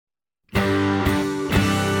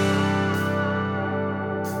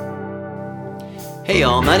Hey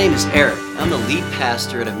y'all, my name is Eric. I'm the lead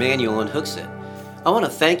pastor at Emmanuel in Hooksett. I want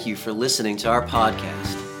to thank you for listening to our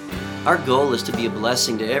podcast. Our goal is to be a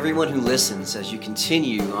blessing to everyone who listens as you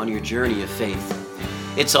continue on your journey of faith.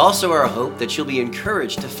 It's also our hope that you'll be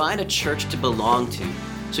encouraged to find a church to belong to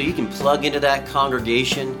so you can plug into that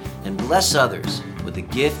congregation and bless others with the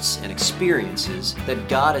gifts and experiences that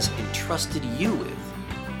God has entrusted you with.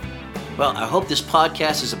 Well, I hope this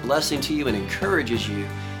podcast is a blessing to you and encourages you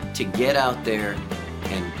to get out there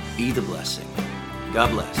and be the blessing.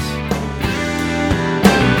 God bless.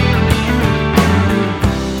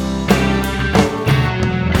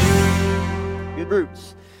 Good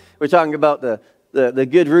roots. We're talking about the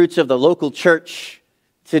good roots of the local church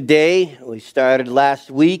today. We started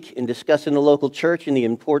last week in discussing the local church and the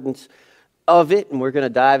importance of it, and we're going to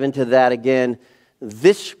dive into that again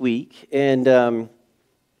this week. And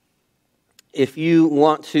if you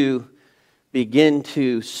want to begin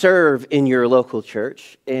to serve in your local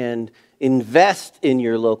church and invest in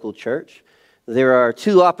your local church, there are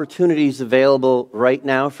two opportunities available right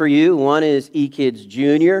now for you. One is eKids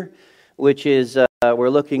Junior, which is we're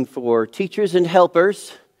looking for teachers and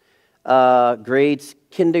helpers, grades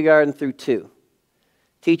kindergarten through 2.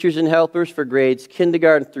 Teachers and helpers for grades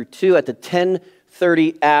kindergarten through 2 at the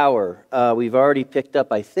 10:30 hour. We've already picked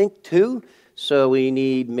up, I think, 2, so we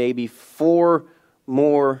need maybe 4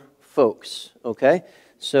 more folks, okay?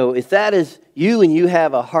 So if that is you and you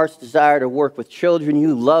have a heart's desire to work with children,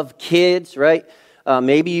 you love kids, right?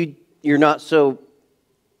 Maybe you're not so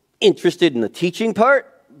interested in the teaching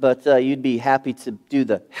part, but you'd be happy to do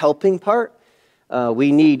the helping part.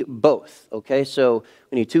 We need both, okay? So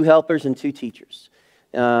we need 2 helpers and 2 teachers.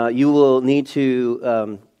 You will need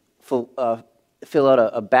to fill out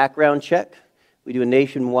a background check. We do a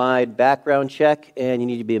nationwide background check, and you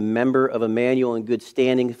need to be a member of Emmanuel in good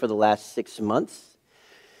standing for the last 6 months.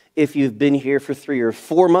 If you've been here for 3 or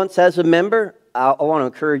 4 months as a member, I want to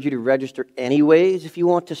encourage you to register anyways if you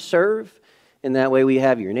want to serve. And that way we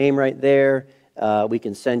have your name right there. We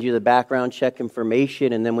can send you the background check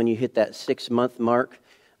information, and then when you hit that 6-month mark,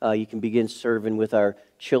 you can begin serving with our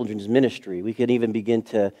children's ministry. We can even begin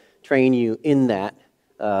to train you in that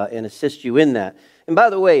and assist you in that. And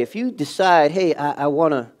by the way, if you decide, hey, I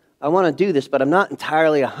want to do this, but I'm not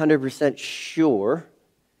entirely 100% sure,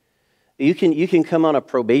 you can come on a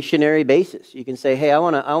probationary basis. You can say, hey, I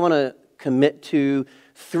want to commit to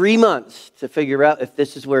 3 months to figure out if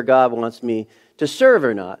this is where God wants me to serve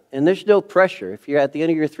or not. And there's no pressure. If you're at the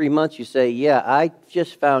end of your 3 months, you say, yeah, I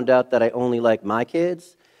just found out that I only like my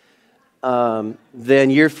kids, then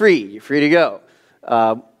you're free. You're free to go.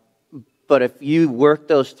 But if you work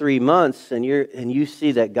those 3 months and you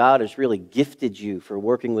see that God has really gifted you for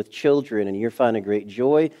working with children and you're finding great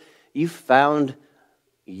joy, you found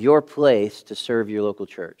your place to serve your local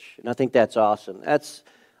church. And I think that's awesome. That's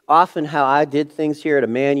often how I did things here at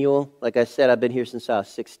Emmanuel. Like I said, I've been here since I was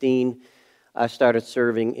 16. I started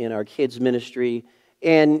serving in our kids ministry.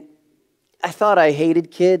 And I thought I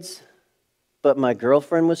hated kids, but my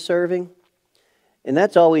girlfriend was serving. And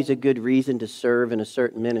that's always a good reason to serve in a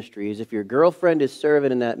certain ministry, is if your girlfriend is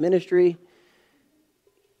serving in that ministry,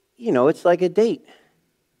 you know, it's like a date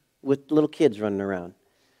with little kids running around.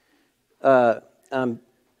 I'm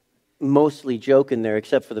mostly joking there,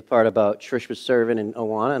 except for the part about Trish was serving in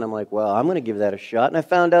Awana, and I'm like, well, I'm going to give that a shot. And I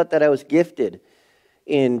found out that I was gifted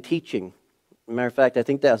in teaching. As a matter of fact, I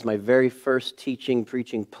think that was my very first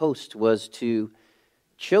preaching post was to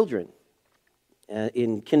children.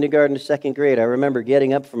 In kindergarten to 2nd grade, I remember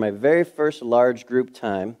getting up for my very first large group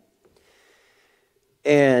time,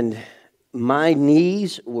 and my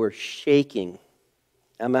knees were shaking.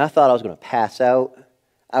 I mean, I thought I was going to pass out.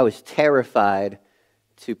 I was terrified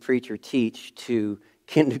to preach or teach to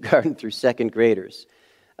kindergarten through 2nd graders.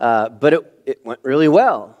 But it went really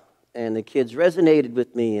well, and the kids resonated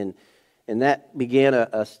with me, and that began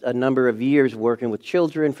a number of years working with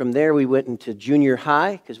children. From there, we went into junior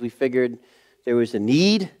high because we figured there was a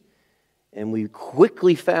need, and we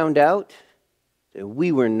quickly found out that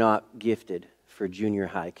we were not gifted for junior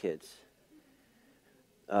high kids.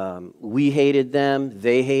 We hated them,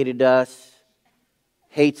 they hated us.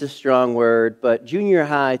 Hate's a strong word, but junior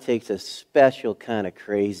high takes a special kind of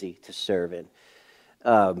crazy to serve in.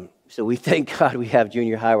 So we thank God we have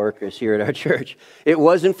junior high workers here at our church. It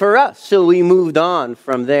wasn't for us, so we moved on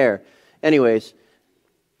from there. Anyways,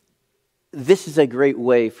 this is a great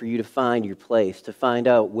way for you to find your place, to find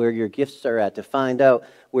out where your gifts are at, to find out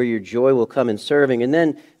where your joy will come in serving. And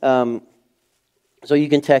then, so you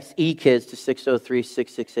can text eKids to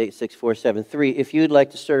 603-668-6473. If you'd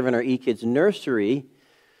like to serve in our eKids nursery,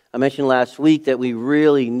 I mentioned last week that we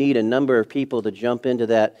really need a number of people to jump into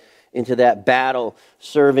that into that battle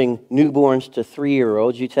serving newborns to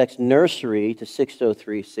 3-year-olds, you text nursery to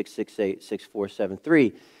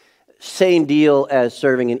 603-668-6473. Same deal as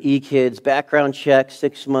serving in E-Kids, background check,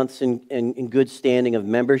 6 months in good standing of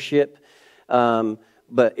membership.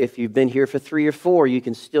 But if you've been here for 3 or 4, you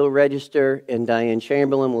can still register, and Diane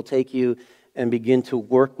Chamberlain will take you and begin to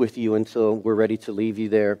work with you until we're ready to leave you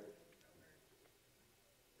there.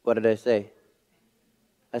 What did I say?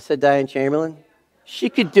 I said Diane Chamberlain? She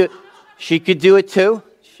could do it too.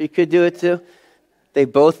 She could do it too. They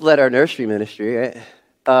both led our nursery ministry, right?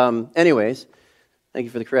 Anyways, thank you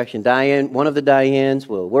for the correction. Diane, one of the Dianes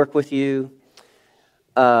will work with you,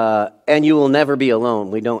 and you will never be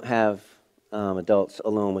alone. We don't have adults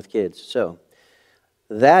alone with kids. So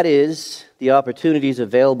that is the opportunities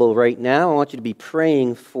available right now. I want you to be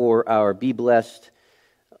praying for our Be Blessed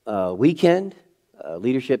weekend.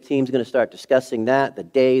 Leadership team's going to start discussing that, the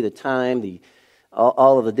day, the time,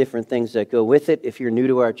 all of the different things that go with it. If you're new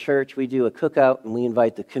to our church, we do a cookout, and we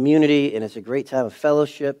invite the community, and it's a great time of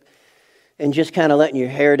fellowship and just kind of letting your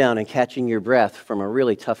hair down and catching your breath from a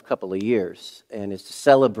really tough couple of years. And it's a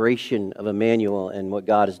celebration of Emmanuel and what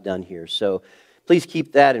God has done here. So please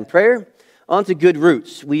keep that in prayer. On to Good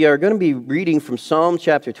Roots. We are going to be reading from Psalm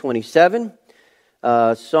chapter 27,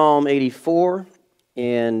 Psalm 84,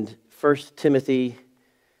 and 1 Timothy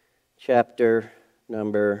chapter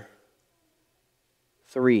number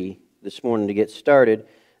 3 this morning to get started.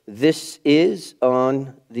 This is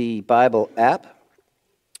on the Bible app.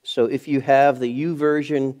 So if you have the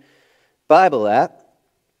YouVersion Bible app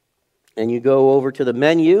and you go over to the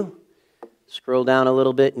menu, scroll down a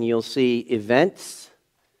little bit and you'll see events,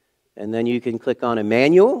 and then you can click on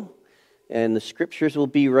Emmanuel, and the scriptures will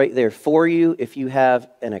be right there for you. If you have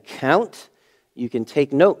an account, you can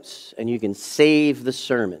take notes and you can save the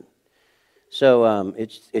sermon. So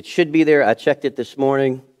it should be there. I checked it this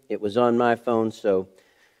morning. It was on my phone, so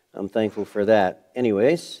I'm thankful for that.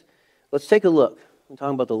 Anyways, let's take a look. I'm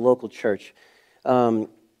talking about the local church.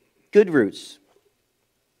 Good Roots.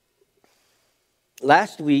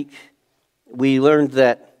 Last week, we learned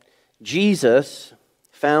that Jesus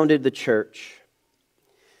founded the church.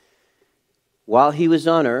 While he was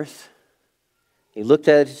on earth, he looked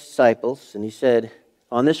at his disciples and he said,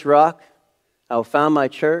 "On this rock I will found my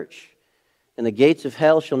church, and the gates of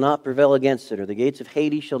hell shall not prevail against it, or the gates of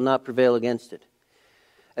Hades shall not prevail against it."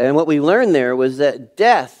 And what we learned there was that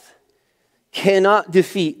death cannot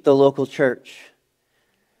defeat the local church,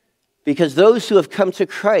 because those who have come to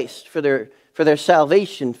Christ for their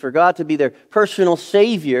salvation, for God to be their personal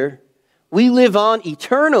Savior, we live on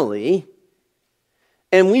eternally,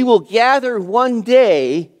 and we will gather one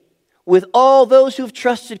day with all those who have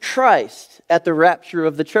trusted Christ at the rapture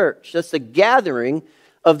of the church. That's the gathering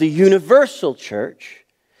of the universal church.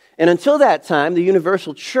 And until that time, the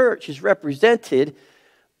universal church is represented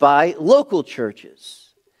by local churches.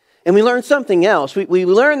 And we learned something else. We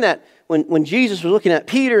learned that when Jesus was looking at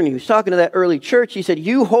Peter and he was talking to that early church, he said,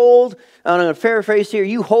 "You hold," I'm going to paraphrase here,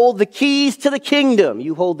 "you hold the keys to the kingdom.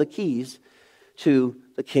 You hold the keys to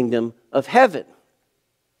the kingdom of heaven."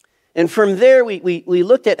 And from there, we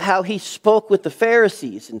looked at how he spoke with the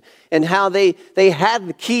Pharisees and how they had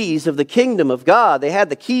the keys of the kingdom of God. They had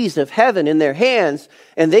the keys of heaven in their hands,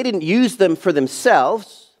 and they didn't use them for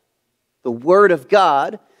themselves, the Word of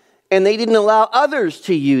God, and they didn't allow others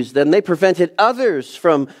to use them. They prevented others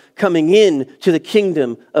from coming in to the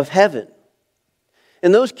kingdom of heaven.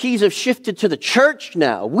 And those keys have shifted to the church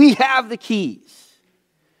now. We have the keys.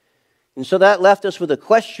 And so that left us with a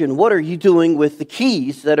question: what are you doing with the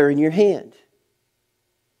keys that are in your hand?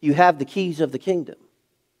 You have the keys of the kingdom.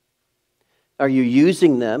 Are you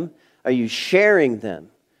using them? Are you sharing them?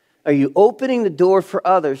 Are you opening the door for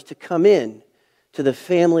others to come in to the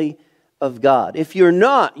family of God? If you're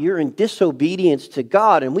not, you're in disobedience to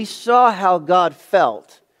God. And we saw how God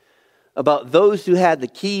felt about those who had the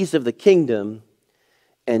keys of the kingdom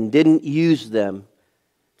and didn't use them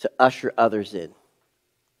to usher others in.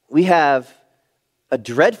 We have a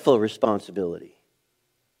dreadful responsibility.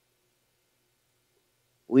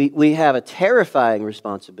 We have a terrifying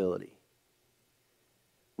responsibility.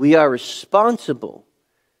 We are responsible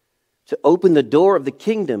to open the door of the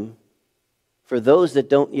kingdom for those that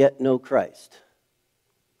don't yet know Christ.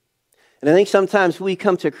 And I think sometimes we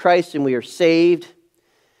come to Christ and we are saved,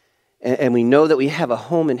 and we know that we have a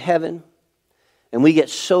home in heaven, and we get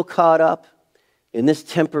so caught up in this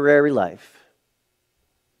temporary life.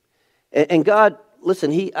 And God,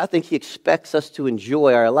 listen, I think He expects us to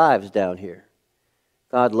enjoy our lives down here.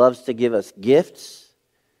 God loves to give us gifts.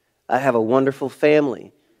 I have a wonderful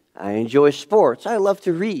family. I enjoy sports. I love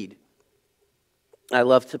to read. I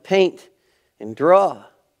love to paint and draw.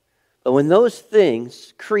 But when those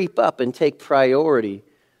things creep up and take priority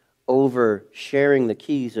over sharing the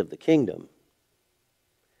keys of the kingdom,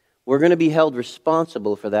 we're going to be held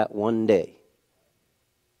responsible for that one day.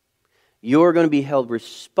 You're going to be held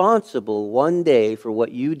responsible one day for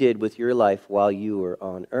what you did with your life while you were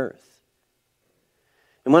on earth.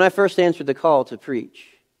 And when I first answered the call to preach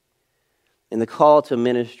and the call to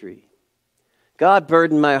ministry, God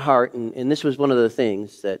burdened my heart, and this was one of the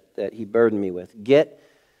things that He burdened me with. Get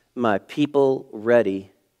my people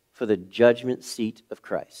ready for the judgment seat of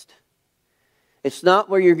Christ. It's not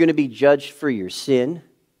where you're going to be judged for your sin.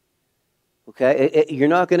 Okay? You're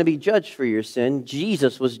not going to be judged for your sin.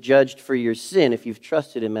 Jesus was judged for your sin if you've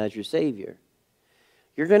trusted Him as your Savior.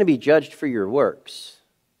 You're going to be judged for your works.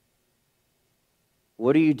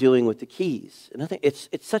 What are you doing with the keys? And I think it's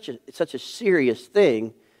such a serious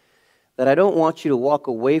thing that I don't want you to walk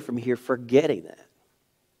away from here forgetting that.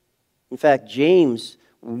 In fact, James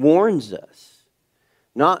warns us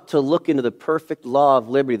not to look into the perfect law of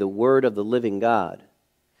liberty, the word of the living God,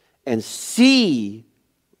 and see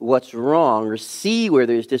what's wrong or see where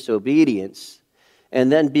there's disobedience,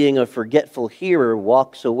 and then being a forgetful hearer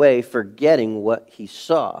walks away forgetting what he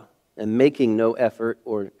saw and making no effort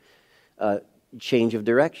or change of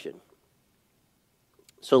direction.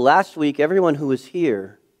 So last week, everyone who was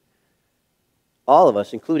here, all of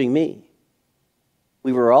us, including me,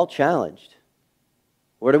 we were all challenged.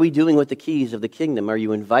 What are we doing with the keys of the kingdom? Are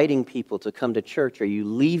you inviting people to come to church? Are you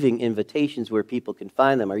leaving invitations where people can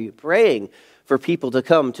find them? Are you praying for people to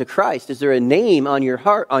come to Christ? Is there a name on your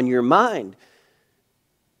heart, on your mind?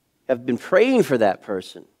 Have you been praying for that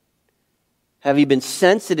person? Have you been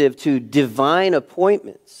sensitive to divine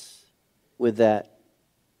appointments with that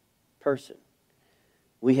person?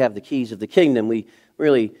 We have the keys of the kingdom. We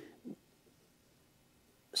really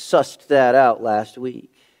sussed that out last week.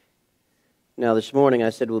 Now, this morning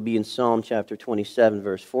I said we'll be in Psalm chapter 27,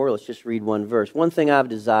 verse 4. Let's just read one verse. One thing I've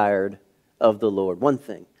desired of the Lord, one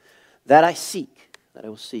thing, that I seek, that I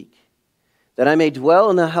will seek, that I may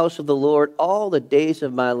dwell in the house of the Lord all the days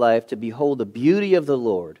of my life, to behold the beauty of the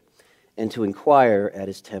Lord and to inquire at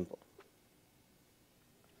His temple.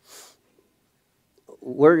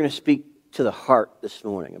 We're going to speak to the heart this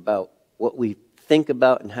morning about what we think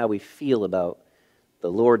about and how we feel about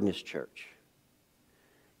the Lord and His church.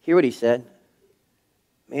 Hear what He said.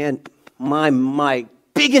 Man, my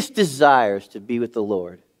biggest desire is to be with the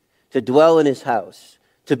Lord, to dwell in His house,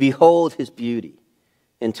 to behold His beauty,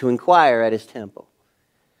 and to inquire at His temple.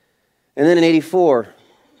 And then in 84,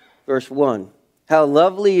 verse 1, how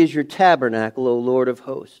lovely is your tabernacle, O Lord of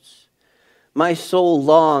hosts. My soul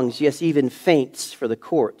longs, yes, even faints for the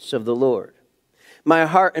courts of the Lord. My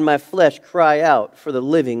heart and my flesh cry out for the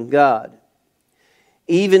living God.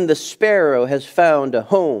 Even the sparrow has found a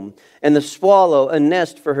home, and the swallow a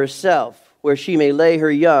nest for herself, where she may lay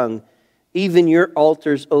her young. Even your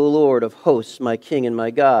altars, O Lord of hosts, my King and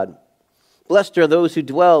my God. Blessed are those who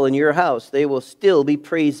dwell in your house. They will still be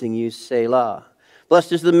praising you, Selah.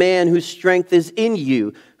 Blessed is the man whose strength is in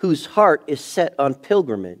you, whose heart is set on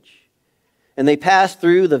pilgrimage. And they pass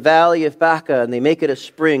through the valley of Baca, and they make it a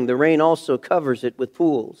spring. The rain also covers it with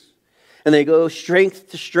pools. And they go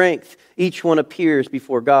strength to strength. Each one appears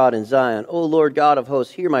before God in Zion. O Lord God of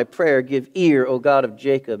hosts, hear my prayer. Give ear, O God of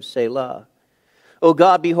Jacob, Selah. O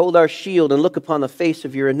God, behold our shield, and look upon the face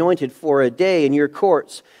of your anointed. For a day in your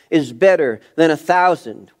courts is better than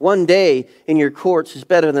 1,000. One day in your courts is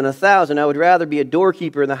better than 1,000. I would rather be a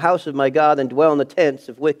doorkeeper in the house of my God than dwell in the tents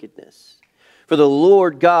of wickedness. For the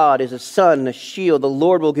Lord God is a sun and a shield. The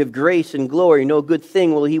Lord will give grace and glory. No good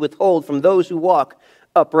thing will He withhold from those who walk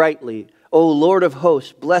uprightly. O Lord of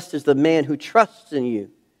hosts, blessed is the man who trusts in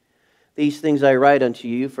you. These things I write unto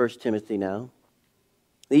you, 1 Timothy now.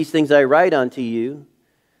 These things I write unto you,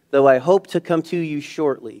 though I hope to come to you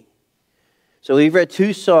shortly. So we've read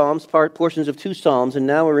two Psalms, portions of two Psalms, and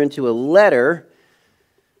now we're into a letter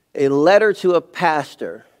to a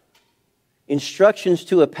pastor. Instructions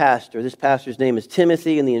to a pastor. This pastor's name is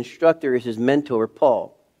Timothy, and the instructor is his mentor,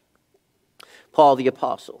 Paul the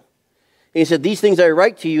apostle. He said, these things I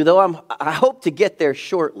write to you, though I hope to get there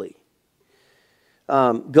shortly.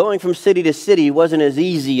 Going from city to city wasn't as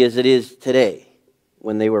easy as it is today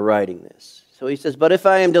when they were writing this. So he says, but if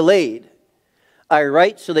I am delayed, I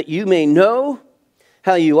write so that you may know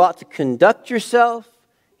how you ought to conduct yourself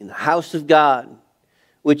in the house of God,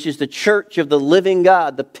 which is the church of the living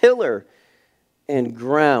God, the pillar and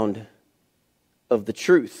ground of the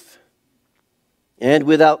truth. And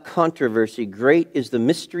without controversy, great is the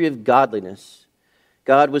mystery of godliness.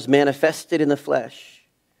 God was manifested in the flesh,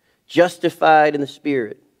 justified in the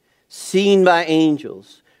spirit, seen by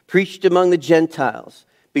angels, preached among the Gentiles,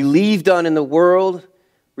 believed on in the world,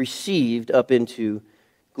 received up into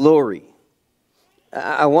glory.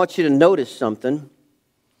 I want you to notice something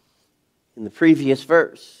in the previous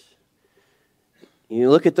verse. You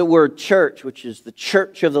look at the word church, which is the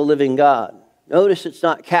church of the living God. Notice it's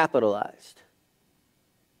not capitalized.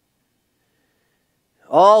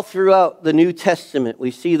 All throughout the New Testament,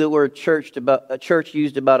 we see the word church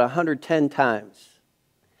used about 110 times.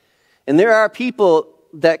 And there are people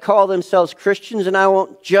that call themselves Christians, and I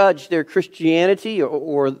won't judge their Christianity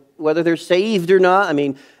or whether they're saved or not. I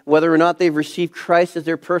mean, whether or not they've received Christ as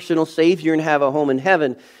their personal Savior and have a home in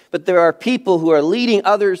heaven. But there are people who are leading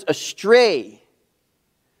others astray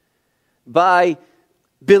by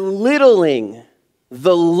belittling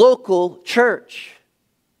the local church.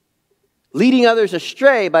 Leading others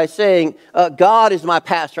astray by saying, God is my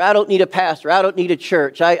pastor. I don't need a pastor. I don't need a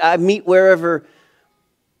church. I meet wherever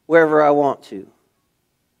I want to.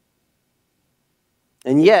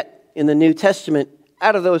 And yet, in the New Testament,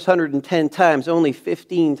 out of those 110 times, only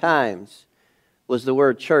 15 times was the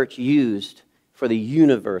word church used for the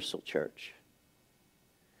universal church.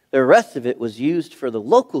 The rest of it was used for the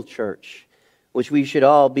local church, which we should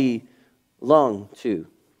all belong to.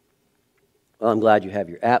 Well, I'm glad you have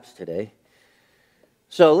your apps today.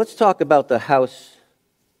 So let's talk about the house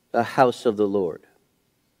of the Lord.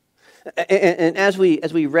 And as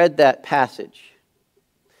we read that passage,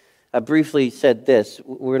 I briefly said this.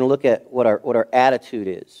 We're going to look at what our attitude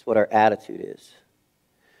is. What our attitude is.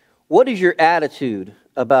 What is your attitude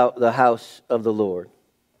about the house of the Lord?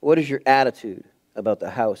 What is your attitude about the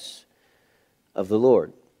house of the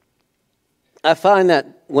Lord? I find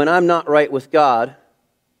that when I'm not right with God,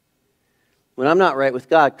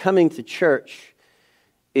 coming to church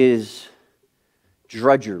is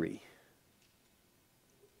drudgery.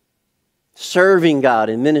 Serving God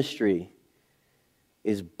in ministry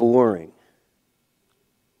is boring.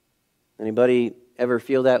 Anybody ever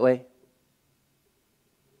feel that way?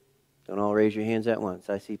 Don't all raise your hands at once.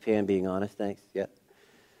 I see Pam being honest. Thanks. Yeah.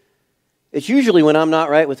 It's usually when I'm not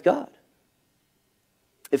right with God.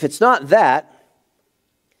 If it's not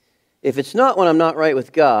when I'm not right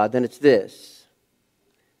with God, then it's this.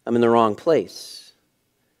 I'm in the wrong place.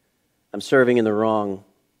 I'm serving in the wrong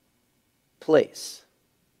place.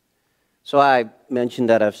 So I mentioned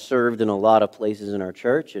that I've served in a lot of places in our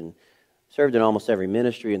church and served in almost every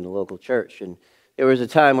ministry in the local church. And there was a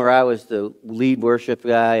time where I was the lead worship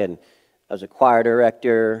guy and I was a choir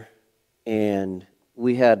director, and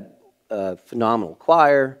we had a phenomenal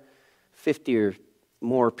choir, 50 or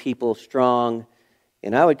more people strong.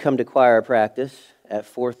 And I would come to choir practice at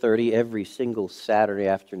 4:30 every single Saturday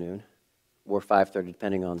afternoon, or 5:30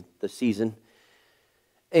 depending on the season.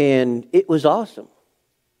 And it was awesome.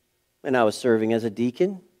 And I was serving as a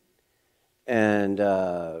deacon and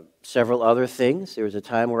several other things. There was a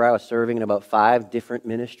time where I was serving in about 5 different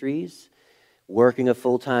ministries, working a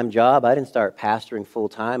full-time job. I didn't start pastoring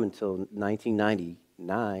full-time until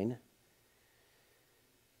 1999.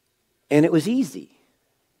 And it was easy.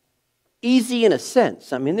 Easy in a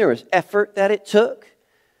sense. I mean, there was effort that it took.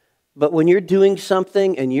 But when you're doing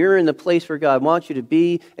something and you're in the place where God wants you to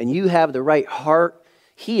be and you have the right heart,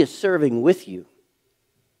 He is serving with you.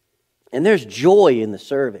 And there's joy in the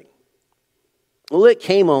serving. Well, it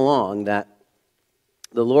came along that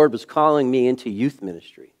the Lord was calling me into youth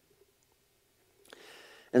ministry.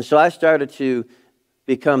 And so I started to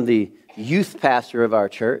become the youth pastor of our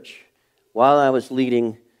church while I was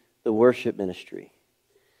leading the worship ministry.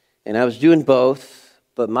 And I was doing both,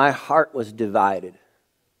 but my heart was divided.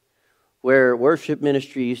 Where worship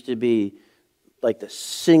ministry used to be like the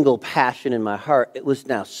single passion in my heart, it was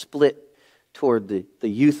now split toward the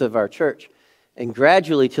youth of our church. And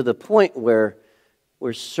gradually to the point where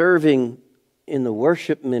serving in the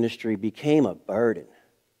worship ministry became a burden.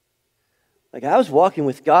 Like I was walking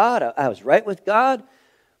with God, I was right with God,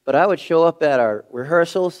 but I would show up at our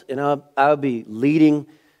rehearsals and I would be leading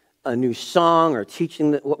a new song or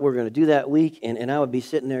teaching what we're going to do that week, and I would be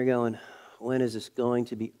sitting there going, when is this going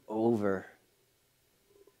to be over?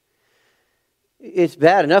 It's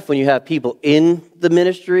bad enough when you have people in the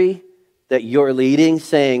ministry that you're leading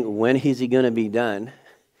saying, when is he going to be done?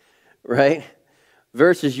 Right?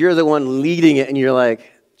 Versus you're the one leading it and you're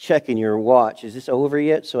like checking your watch. Is this over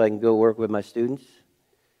yet so I can go work with my students?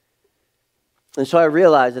 And so I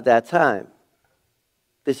realized at that time,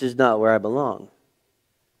 this is not where I belong.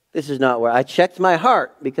 This is not where I checked my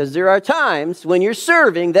heart, because there are times when you're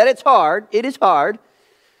serving that it's hard. It is hard.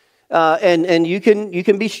 And you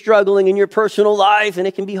can be struggling in your personal life and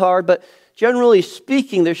it can be hard, but generally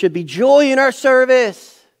speaking, there should be joy in our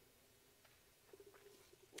service.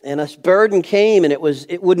 And this burden came and it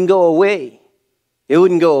wouldn't go away. It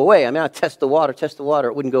wouldn't go away. I mean, I'd test the water.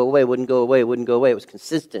 It wouldn't go away, wouldn't go away, wouldn't go away. It was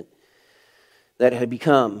consistent. That had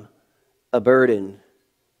become a burden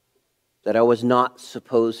that I was not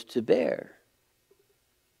supposed to bear.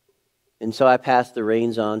 And so I passed the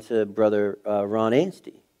reins on to Brother Ron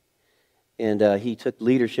Anstey. And he took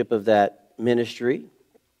leadership of that ministry.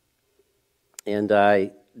 And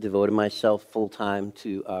I devoted myself full-time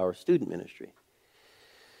to our student ministry.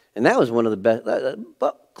 And that was one of the best,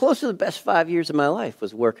 close to the best 5 years of my life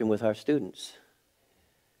was working with our students.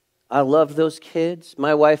 I loved those kids.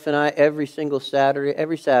 My wife and I, every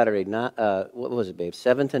Saturday, not, what was it, babe,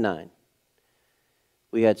 7 to 9,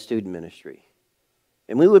 we had student ministry.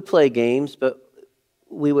 And we would play games, but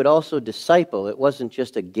we would also disciple. It wasn't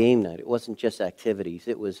just a game night. It wasn't just activities.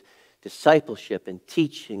 It was discipleship and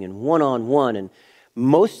teaching and one-on-one. And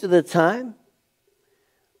most of the time,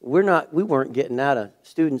 we weren't getting out of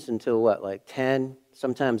students until like 10,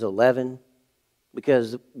 sometimes 11,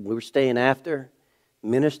 because we were staying after,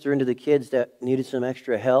 ministering to the kids that needed some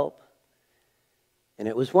extra help. And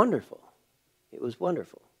it was wonderful. It was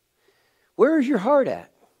wonderful. Where is your heart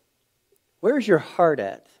at? Where is your heart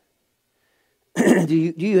at? Do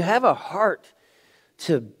you have a heart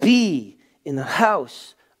to be in the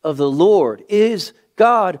house of the Lord? Is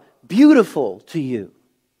God beautiful to you?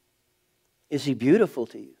 Is he beautiful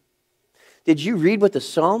to you? Did you read what the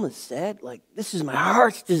psalmist said? Like, this is my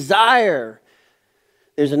heart's desire.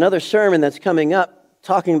 There's another sermon that's coming up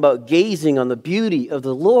talking about gazing on the beauty of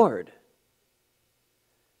the Lord.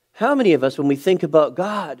 How many of us, when we think about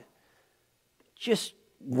God, just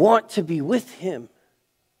want to be with him?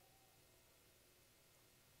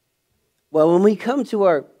 Well, when we come to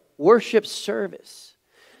our worship service,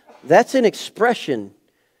 that's an expression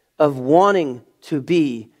of wanting to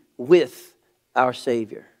be with our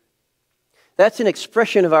Savior. That's an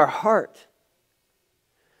expression of our heart.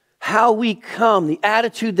 How we come, the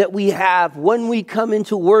attitude that we have when we come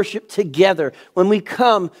into worship together, when we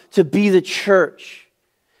come to be the church,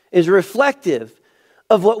 is reflective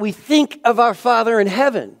of what we think of our Father in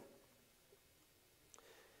heaven.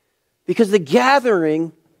 Because the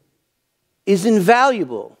gathering is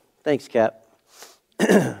invaluable. Thanks, Cap.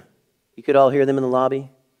 You could all hear them in the lobby.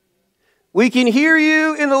 We can hear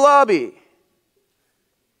you in the lobby.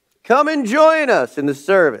 Come and join us in the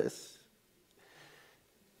service.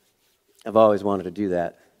 I've always wanted to do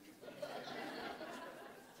that.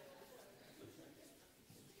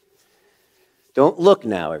 Don't look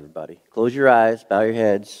now, everybody. Close your eyes, bow your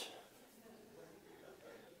heads.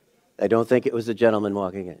 I don't think it was the gentleman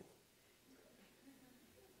walking in.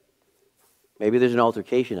 Maybe there's an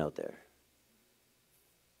altercation out there.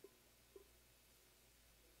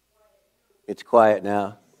 It's quiet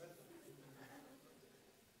now.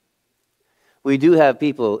 We do have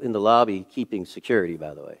people in the lobby keeping security,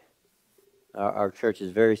 by the way. Our church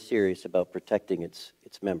is very serious about protecting its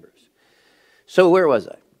members. So where was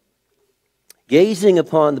I? Gazing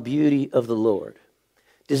upon the beauty of the Lord,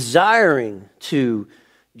 desiring to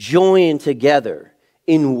join together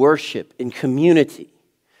in worship, in community,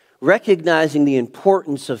 recognizing the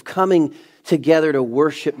importance of coming together to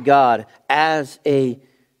worship God as a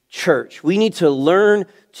church. We need to learn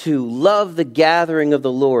to love the gathering of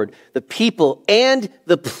the Lord, the people and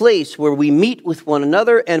the place where we meet with one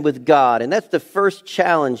another and with God. And that's the first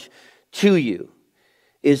challenge to you,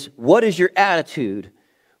 is what is your attitude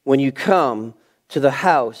when you come to the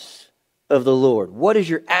house of the Lord? What is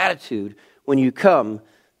your attitude when you come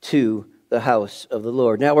to the house of the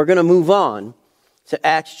Lord? Now we're going to move on to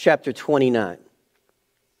Acts chapter 29.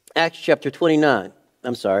 Acts chapter 29.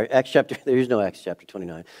 There is no Acts chapter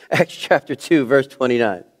 29. Acts chapter 2, verse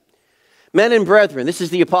 29. Men and brethren, this is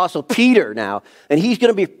the Apostle Peter now, and he's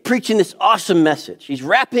going to be preaching this awesome message. He's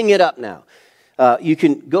wrapping it up now. You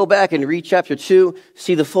can go back and read chapter 2,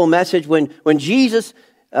 see the full message. When Jesus,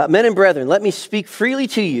 men and brethren, let me speak freely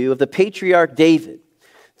to you of the patriarch David,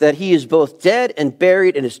 that he is both dead and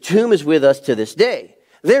buried, and his tomb is with us to this day.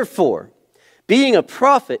 Therefore, being a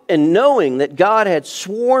prophet and knowing that God had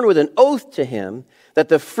sworn with an oath to him that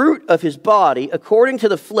the fruit of his body, according to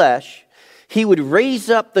the flesh, he would raise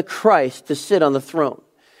up the Christ to sit on the throne.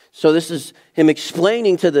 So this is him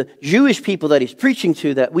explaining to the Jewish people that he's preaching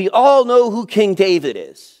to that we all know who King David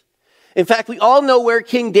is. In fact, we all know where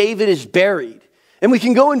King David is buried. And we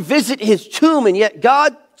can go and visit his tomb, and yet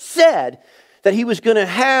God said that he was going to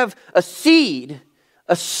have a seed,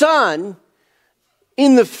 a son,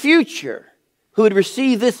 in the future who would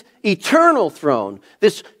receive this eternal throne,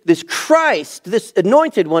 this Christ, this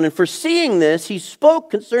anointed one. And foreseeing this, he spoke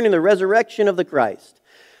concerning the resurrection of the Christ,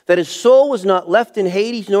 that his soul was not left in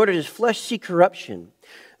Hades, nor did his flesh see corruption.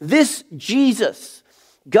 This Jesus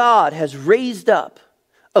God has raised up,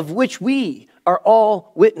 of which we are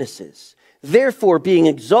all witnesses. Therefore, being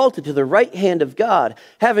exalted to the right hand of God,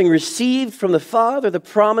 having received from the Father the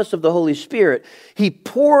promise of the Holy Spirit, he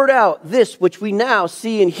poured out this which we now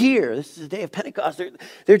see and hear. This is the day of Pentecost.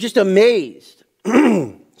 They're just amazed.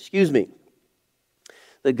 Excuse me.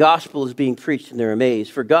 The gospel is being preached and they're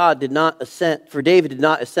amazed. For David did not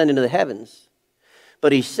ascend into the heavens,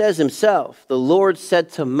 but he says himself, the Lord said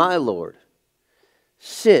to my Lord,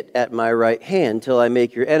 sit at my right hand till I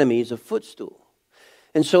make your enemies a footstool.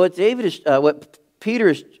 And so what Peter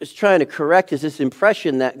is trying to correct is this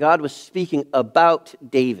impression that God was speaking about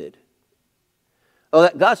David. Oh,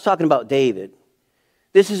 that God's talking about David.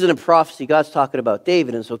 This isn't a prophecy. God's talking about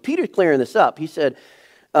David. And so Peter's clearing this up. He said,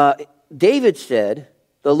 David said,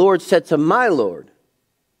 the Lord said to my Lord,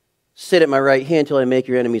 sit at my right hand till I make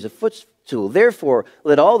your enemies a footstool. Therefore,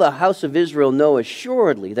 let all the house of Israel know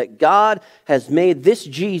assuredly that God has made this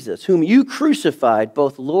Jesus, whom you crucified,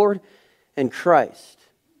 both Lord and Christ.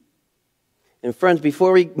 And friends,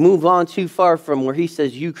 before we move on too far from where he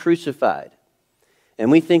says you crucified,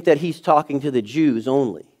 and we think that he's talking to the Jews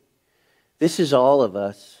only, this is all of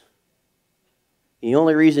us. The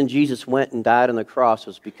only reason Jesus went and died on the cross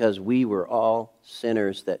was because we were all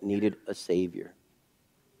sinners that needed a Savior.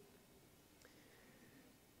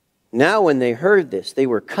 Now when they heard this, they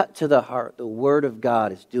were cut to the heart. The word of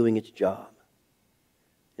God is doing its job.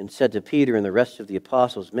 And said to Peter and the rest of the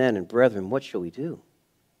apostles, men and brethren, what shall we do?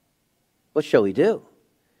 What shall we do?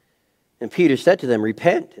 And Peter said to them,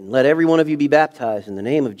 repent and let every one of you be baptized in the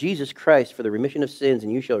name of Jesus Christ for the remission of sins,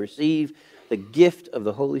 and you shall receive the gift of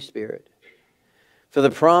the Holy Spirit. For the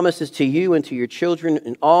promise is to you and to your children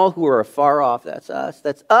and all who are afar off. That's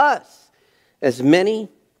us. As many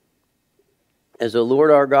as the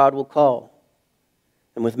Lord our God will call.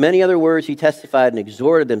 And with many other words he testified and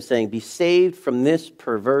exhorted them, saying, be saved from this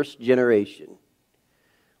perverse generation.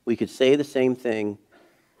 We could say the same thing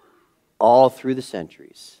all through the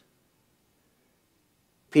centuries.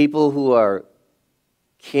 People who are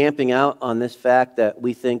camping out on this fact that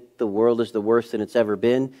we think the world is the worst than it's ever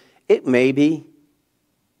been, it may be,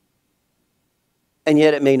 and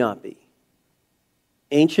yet it may not be.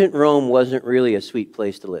 Ancient Rome wasn't really a sweet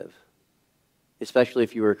place to live, especially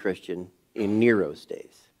if you were a Christian in Nero's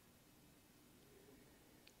days.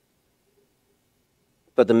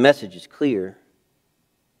 But the message is clear.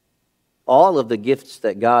 All of the gifts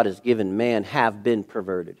that God has given man have been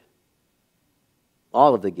perverted.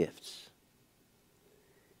 All of the gifts.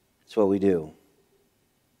 That's what we do.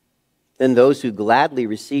 Then those who gladly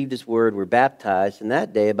received his word were baptized, and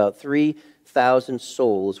that day about 3,000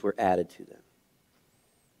 souls were added to them.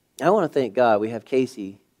 I want to thank God we have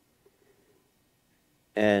Casey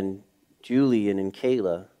and Julian and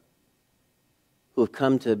Kayla who have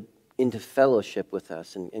come into fellowship with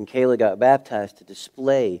us. And Kayla got baptized to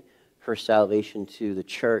display her salvation to the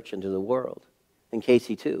church and to the world. And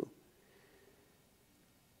Casey too.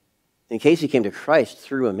 And Casey came to Christ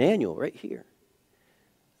through Emmanuel right here.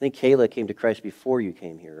 I think Kayla came to Christ before you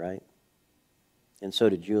came here, right? And so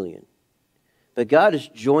did Julian. But God has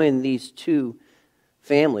joined these two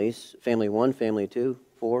families, family 1, family 2,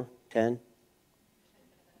 4, 10,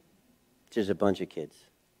 just a bunch of kids,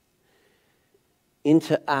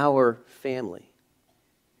 into our family.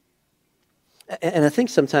 And I think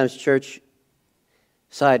sometimes church,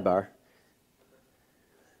 sidebar,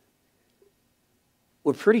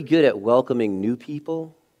 we're pretty good at welcoming new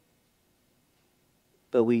people,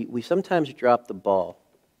 but we sometimes drop the ball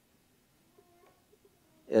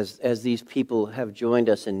as these people have joined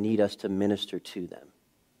us and need us to minister to them.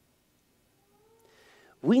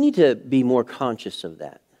 We need to be more conscious of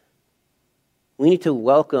that. We need to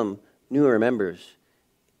welcome newer members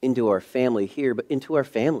into our family here, but into our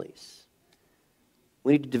families.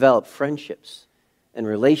 We need to develop friendships and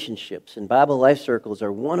relationships, and Bible Life Circles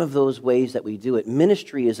are one of those ways that we do it.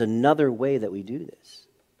 Ministry is another way that we do this.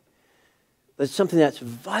 But it's something that's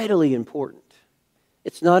vitally important.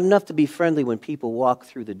 It's not enough to be friendly when people walk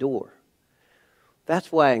through the door.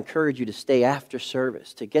 That's why I encourage you to stay after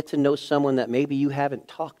service, to get to know someone that maybe you haven't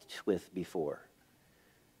talked with before.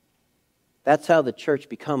 That's how the church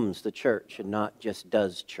becomes the church and not just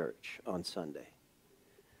does church on Sunday.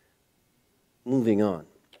 Moving on.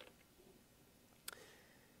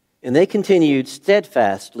 And they continued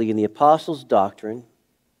steadfastly in the apostles' doctrine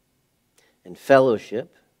and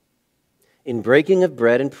fellowship, in breaking of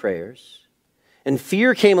bread and prayers. And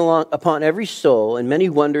fear came upon every soul, and many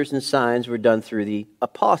wonders and signs were done through the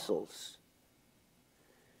apostles.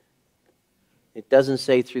 It doesn't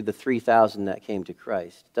say through the 3,000 that came to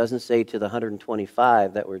Christ. It doesn't say to the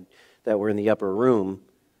 125 that were in the upper room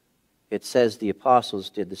it says the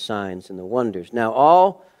apostles did the signs and the wonders. Now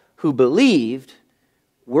all who believed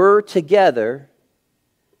were together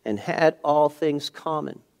and had all things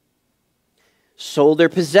common, sold their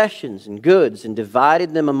possessions and goods, and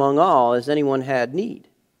divided them among all as anyone had need.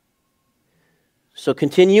 So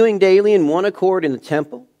continuing daily in one accord in the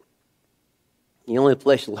temple, the only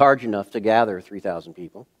place large enough to gather 3,000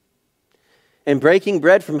 people, and breaking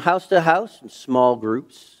bread from house to house in small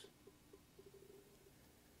groups,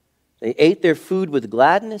 they ate their food with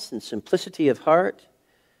gladness and simplicity of heart,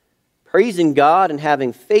 praising God and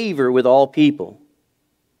having favor with all people.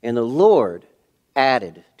 And the Lord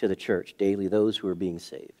added to the church daily those who were being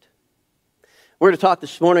saved. We're going to talk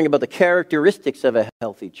this morning about the characteristics of a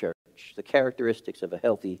healthy church. The characteristics of a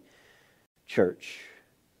healthy church.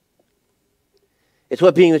 It's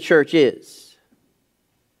what being the church is.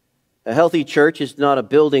 A healthy church is not a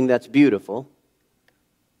building that's beautiful,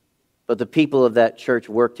 but the people of that church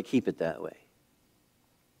work to keep it that way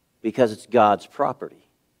because it's God's property.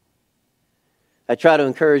 I try to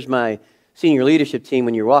encourage my senior leadership team,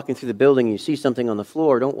 when you're walking through the building and you see something on the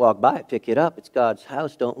floor, don't walk by it, pick it up. It's God's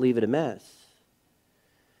house. Don't leave it a mess.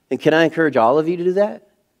 And can I encourage all of you to do that?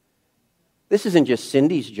 This isn't just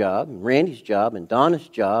Cindy's job, and Randy's job, and Donna's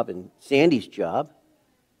job, and Sandy's job.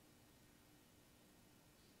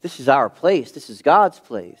 This is our place. This is God's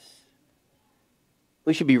place.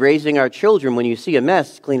 We should be raising our children. When you see a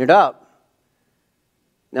mess, clean it up.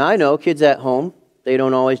 Now, I know kids at home, they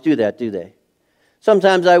don't always do that, do they?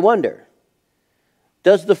 Sometimes I wonder,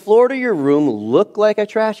 does the floor to your room look like a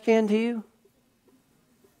trash can to you?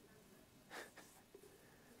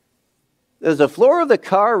 Does the floor of the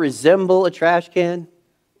car resemble a trash can?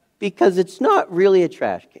 Because it's not really a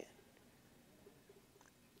trash can.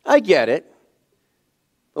 I get it.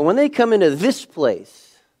 But when they come into this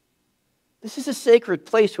place, this is a sacred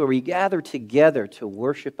place where we gather together to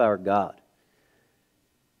worship our God.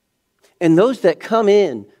 And those that come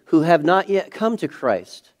in who have not yet come to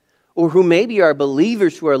Christ, or who maybe are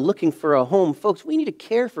believers who are looking for a home, folks, we need to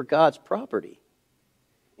care for God's property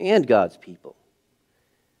and God's people.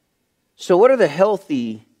 So what are the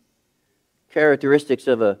healthy characteristics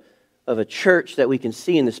of a church that we can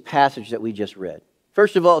see in this passage that we just read?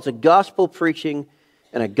 First of all, it's a gospel preaching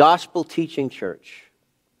and a gospel teaching church.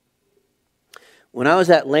 When I was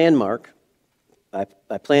at Landmark,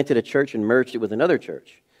 I planted a church and merged it with another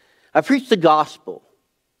church. I preached the gospel.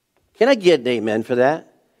 Can I get an amen for that?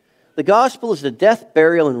 The gospel is the death,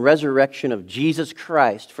 burial, and resurrection of Jesus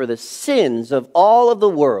Christ for the sins of all of the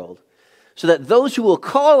world, so that those who will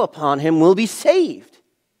call upon him will be saved.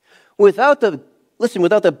 Without the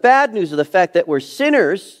bad news of the fact that we're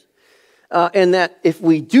sinners, and that if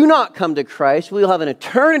we do not come to Christ, we'll have an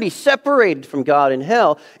eternity separated from God in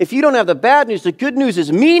hell. If you don't have the bad news, the good news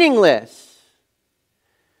is meaningless.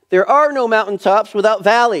 There are no mountaintops without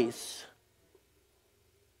valleys.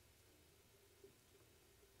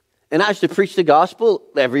 And I used to preach the gospel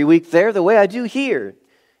every week there the way I do here.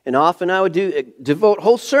 And often I would devote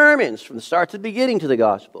whole sermons from the start to the beginning to the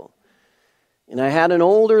gospel. And I had an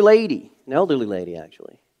elderly lady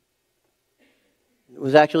actually. It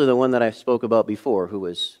was actually the one that I spoke about before, who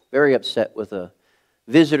was very upset with a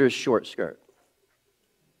visitor's short skirt,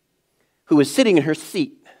 who was sitting in her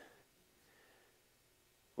seat,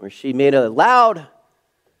 where she made a loud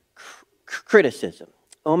criticism.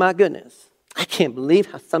 Oh my goodness, I can't believe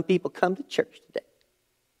how some people come to church today.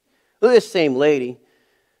 Well, this same lady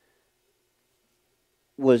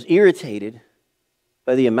was irritated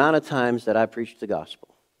by the amount of times that I preached the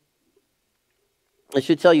gospel. I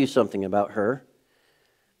should tell you something about her.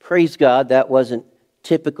 Praise God, that wasn't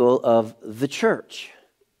typical of the church.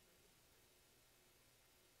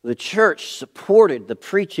 The church supported the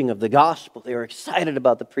preaching of the gospel. They were excited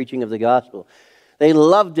about the preaching of the gospel. They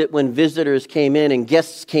loved it when visitors came in and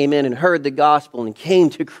guests came in and heard the gospel and came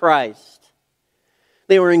to Christ.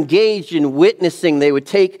 They were engaged in witnessing. They would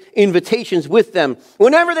take invitations with them.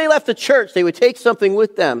 Whenever they left the church, they would take something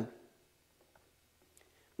with them.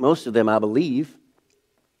 Most of them, I believe.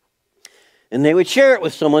 And they would share it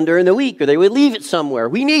with someone during the week, or they would leave it somewhere.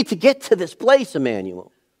 We need to get to this place,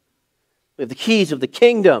 Emmanuel. We have the keys of the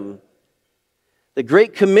kingdom. The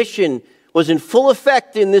Great Commission was in full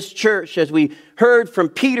effect in this church, as we heard from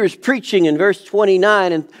Peter's preaching in verse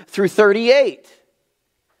 29 and through 38.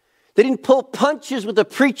 They didn't pull punches with the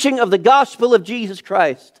preaching of the gospel of Jesus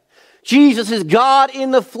Christ. Jesus is God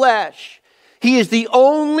in the flesh. He is the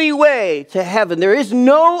only way to heaven. There is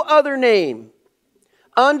no other name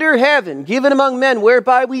under heaven given among men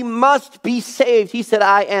whereby we must be saved. He said,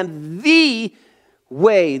 I am the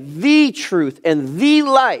way, the truth, and the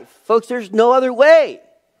life. Folks, there's no other way.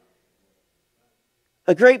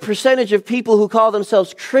 A great percentage of people who call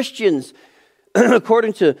themselves Christians,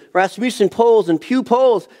 according to Rasmussen polls and Pew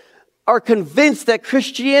polls, are convinced that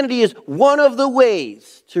Christianity is one of the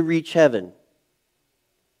ways to reach heaven.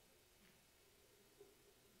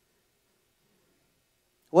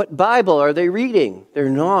 What Bible are they reading? They're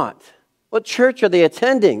not. What church are they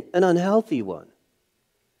attending? An unhealthy one.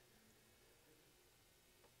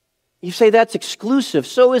 You say that's exclusive.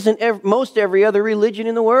 So isn't most every other religion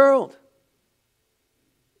in the world.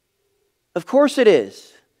 Of course it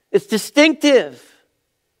is. It's distinctive.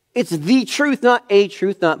 It's the truth, not a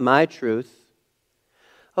truth, not my truth.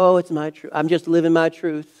 Oh, it's my truth. I'm just living my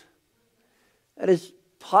truth. That is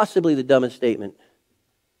possibly the dumbest statement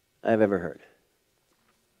I've ever heard.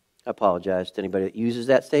 I apologize to anybody that uses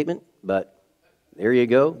that statement, but there you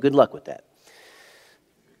go. Good luck with that.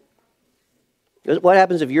 What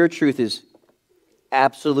happens if your truth is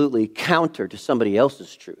absolutely counter to somebody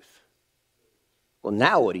else's truth? Well,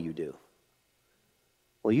 now what do?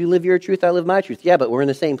 Well, you live your truth, I live my truth. Yeah, but we're in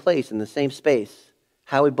the same place, in the same space.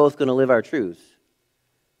 How are we both going to live our truths?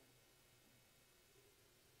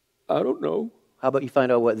 I don't know. How about you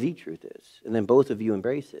find out what the truth is, and then both of you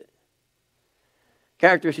embrace it?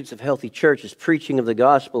 Characteristics of healthy church is preaching of the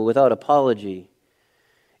gospel without apology.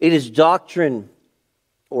 It is doctrine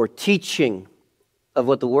or teaching of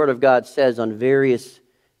what the Word of God says on various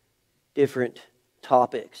different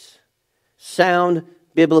topics. Sound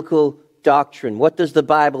biblical doctrine. What does the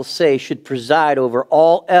Bible say should preside over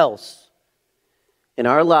all else in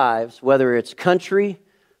our lives, whether it's country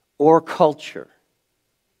or culture?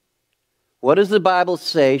 What does the Bible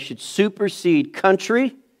say should supersede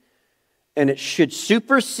country, and it should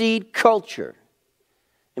supersede culture?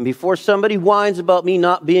 And before somebody whines about me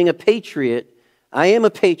not being a patriot, I am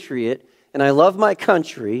a patriot, and I love my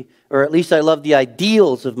country, or at least I love the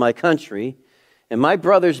ideals of my country. And my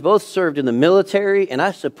brothers both served in the military, and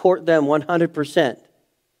I support them 100%.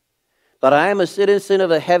 But I am a citizen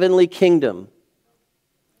of a heavenly kingdom.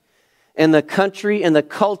 And the country and the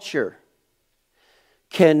culture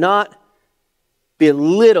cannot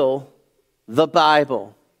belittle the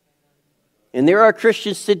Bible. And there are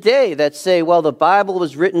Christians today that say, well, the Bible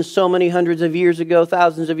was written so many hundreds of years ago,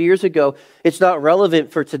 thousands of years ago, it's not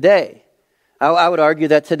relevant for today. I would argue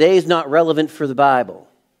that today is not relevant for the Bible.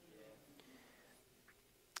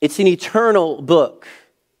 It's an eternal book.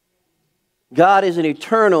 God is an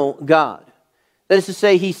eternal God. That is to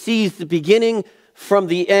say, He sees the beginning from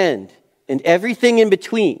the end and everything in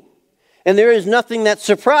between. And there is nothing that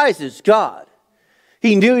surprises God.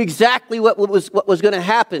 He knew exactly what was going to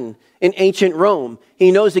happen in ancient Rome. He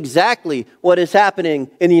knows exactly what is happening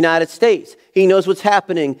in the United States. He knows what's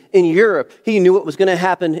happening in Europe. He knew what was going to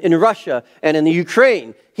happen in Russia and in the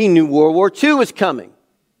Ukraine. He knew World War II was coming.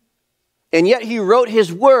 And yet He wrote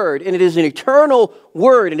His Word, and it is an eternal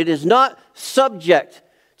Word, and it is not subject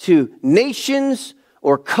to nations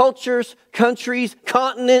or cultures, countries,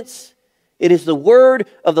 continents. It is the Word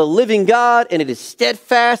of the living God, and it is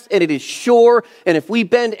steadfast, and it is sure. And if we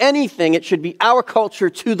bend anything, it should be our culture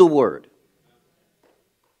to the Word.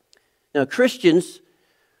 Now, Christians,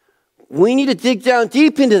 we need to dig down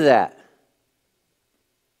deep into that.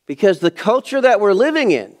 Because the culture that we're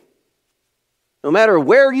living in, no matter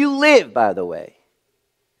where you live, by the way,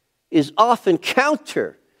 is often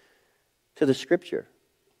counter to the Scripture.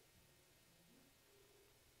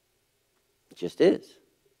 It just is.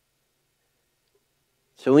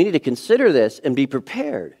 So we need to consider this and be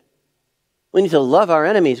prepared. We need to love our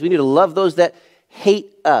enemies. We need to love those that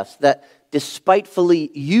hate us, that despitefully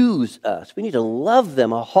use us. We need to love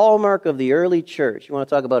them. A hallmark of the early church, you want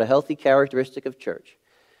to talk about a healthy characteristic of church,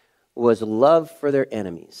 was love for their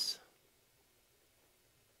enemies.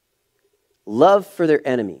 Love for their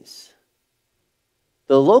enemies.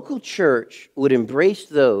 The local church would embrace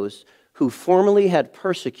those who formerly had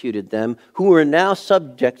persecuted them, who were now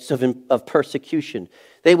subjects of persecution.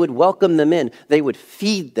 They would welcome them in. They would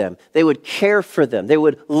feed them. They would care for them. They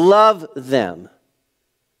would love them.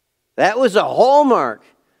 That was a hallmark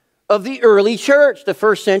of the early church, the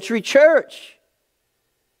first century church.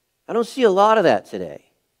 I don't see a lot of that today.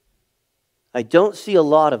 I don't see a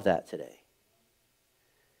lot of that today.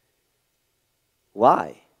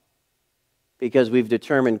 Why? Because we've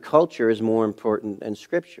determined culture is more important than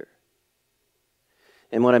Scripture.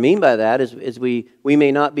 And what I mean by that is we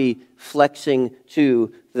may not be flexing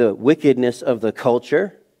to the wickedness of the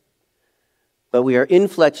culture, but we are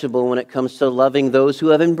inflexible when it comes to loving those who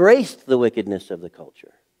have embraced the wickedness of the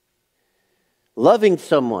culture. Loving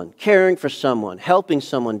someone, caring for someone, helping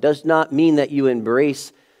someone does not mean that you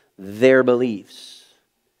embrace their beliefs.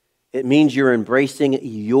 It means you're embracing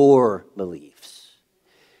your beliefs.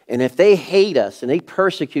 And if they hate us and they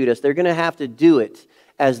persecute us, they're going to have to do it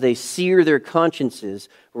as they sear their consciences,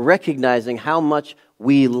 recognizing how much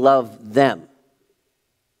we love them.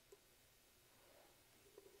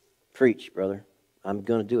 Preach, brother. I'm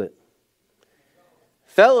going to do it.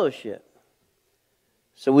 Fellowship.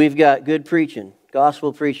 So we've got good preaching,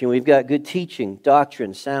 gospel preaching. We've got good teaching,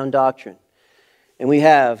 doctrine, sound doctrine. And we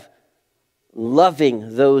have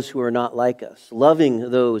loving those who are not like us,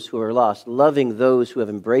 loving those who are lost, loving those who have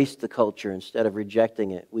embraced the culture instead of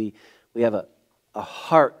rejecting it. We have a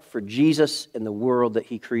heart for Jesus and the world that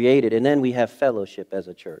he created. And then we have fellowship as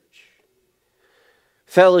a church.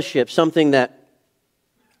 Fellowship, something that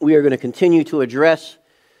we are going to continue to address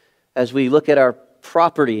as we look at our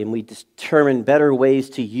property and we determine better ways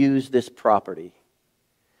to use this property.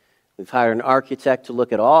 We've hired an architect to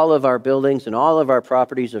look at all of our buildings and all of our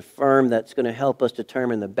properties, a firm that's going to help us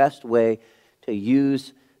determine the best way to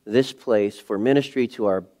use this place for ministry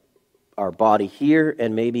to our body here,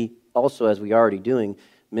 and maybe also, as we are already doing,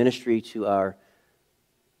 ministry to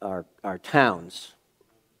our towns.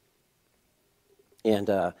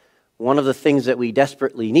 And one of the things that we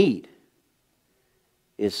desperately need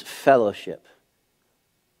is fellowship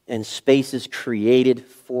and spaces created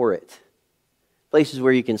for it. Places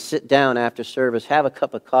where you can sit down after service, have a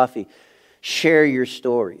cup of coffee, share your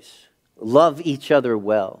stories, love each other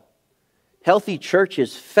well. Healthy church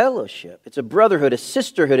is fellowship. It's a brotherhood, a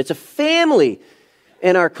sisterhood, it's a family.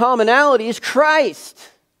 And our commonality is Christ.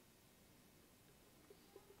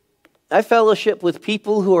 I fellowship with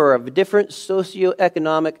people who are of a different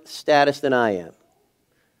socioeconomic status than I am.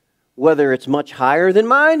 Whether it's much higher than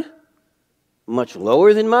mine, much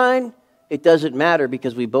lower than mine, it doesn't matter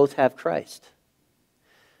because we both have Christ.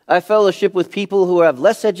 I fellowship with people who have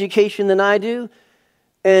less education than I do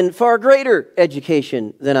and far greater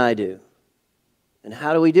education than I do. And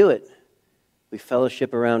how do we do it? We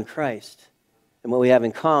fellowship around Christ and what we have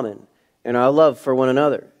in common and our love for one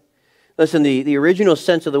another. Listen, the original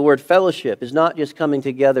sense of the word fellowship is not just coming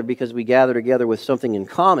together because we gather together with something in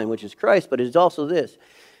common, which is Christ, but it is also this.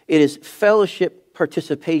 It is fellowship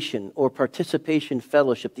participation or participation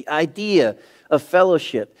fellowship. The idea of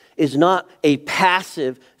fellowship is not a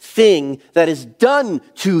passive thing that is done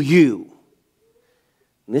to you.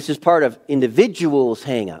 And this is part of individuals'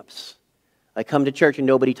 hang-ups. I come to church and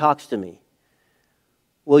nobody talks to me.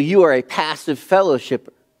 Well, you are a passive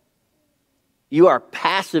fellowshipper. You are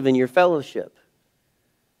passive in your fellowship.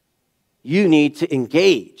 You need to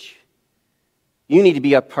engage. You need to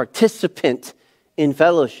be a participant in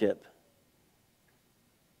fellowship.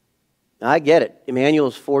 Now, I get it.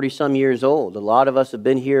 Emmanuel's 40-some years old. A lot of us have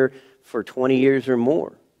been here for 20 years or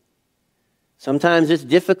more. Sometimes it's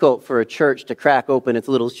difficult for a church to crack open its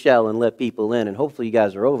little shell and let people in, and hopefully you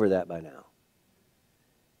guys are over that by now.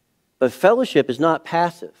 But fellowship is not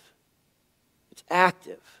passive. It's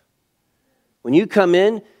active. When you come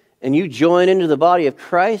in and you join into the body of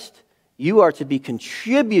Christ, you are to be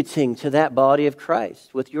contributing to that body of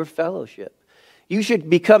Christ with your fellowship. You should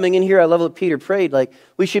be coming in here, I love what Peter prayed, like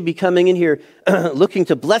we should be coming in here looking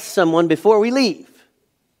to bless someone before we leave.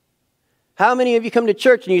 How many of you come to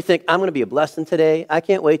church and you think, I'm going to be a blessing today? I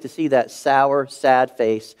can't wait to see that sour, sad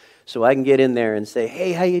face so I can get in there and say,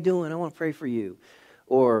 hey, how you doing? I want to pray for you.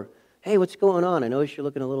 Or, hey, what's going on? I notice you're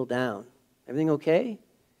looking a little down. Everything okay?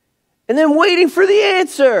 And then waiting for the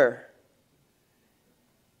answer.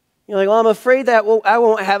 You're like, well, I'm afraid that I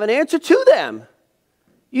won't have an answer to them.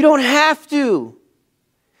 You don't have to.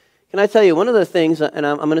 Can I tell you, one of the things, and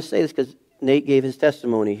I'm going to say this because Nate gave his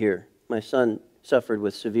testimony here. My son suffered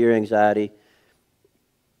with severe anxiety,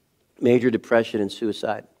 major depression, and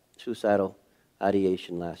suicidal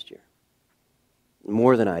ideation last year.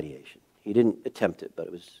 More than ideation. He didn't attempt it, but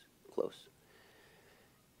it was close.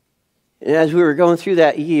 And as we were going through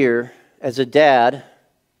that year, as a dad,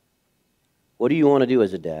 what do you want to do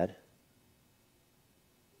as a dad?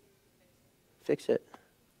 Fix it.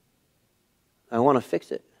 I want to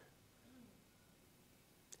fix it.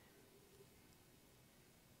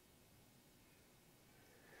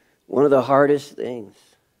 One of the hardest things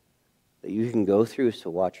that you can go through is to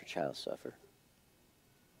watch your child suffer.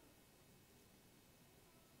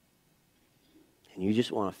 And you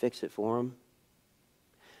just want to fix it for them.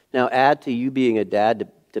 Now add to you being a dad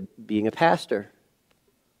to being a pastor.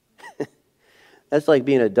 That's like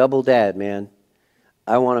being a double dad, man.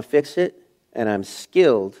 I want to fix it, and I'm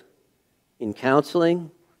skilled in counseling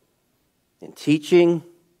and teaching,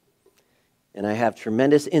 and I have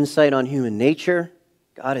tremendous insight on human nature.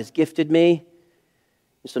 God has gifted me.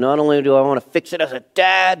 So not only do I want to fix it as a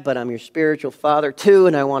dad, but I'm your spiritual father too,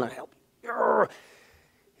 and I want to help you.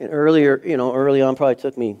 And early on probably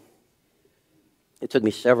took me It took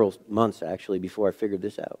me several months, actually, before I figured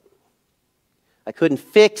this out. I couldn't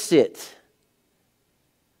fix it.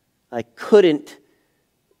 I couldn't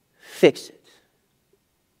fix it.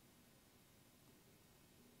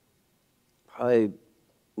 Probably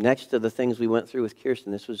next to the things we went through with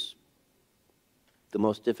Kirsten, this was the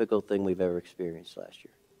most difficult thing we've ever experienced last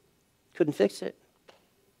year. Couldn't fix it.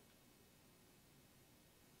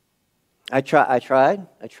 I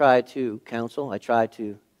tried to counsel.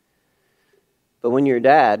 But when you're a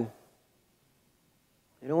dad,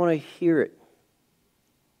 you don't want to hear it.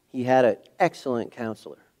 He had an excellent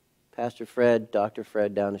counselor, Pastor Fred, Dr.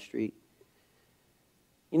 Fred down the street.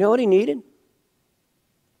 You know what he needed?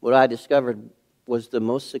 What I discovered was the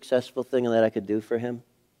most successful thing that I could do for him,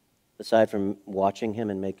 aside from watching him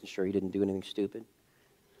and making sure he didn't do anything stupid.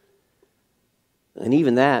 And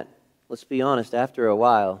even that, let's be honest, after a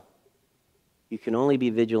while, you can only be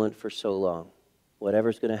vigilant for so long.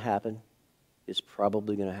 Whatever's going to happen is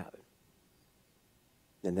probably going to happen.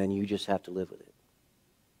 And then you just have to live with it.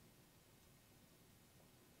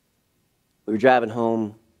 We were driving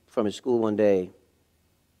home from his school one day.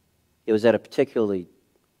 It was at a particularly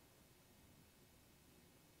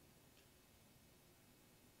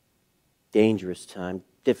dangerous time,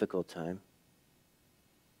 difficult time.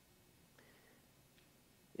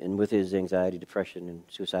 And with his anxiety, depression, and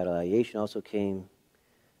suicidal ideation also came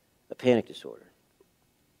a panic disorder.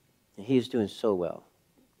 And he is doing so well.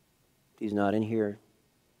 He's not in here,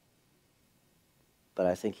 but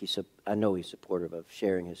I know he's supportive of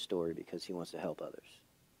sharing his story because he wants to help others.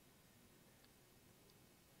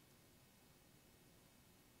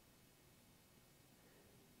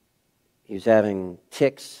 He was having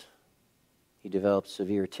tics. He developed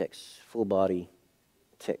severe tics, full body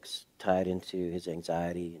tics tied into his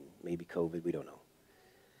anxiety and maybe COVID, we don't know.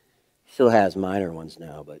 He still has minor ones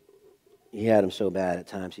now, but he had them so bad at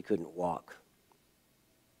times he couldn't walk.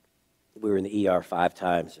 We were in the ER 5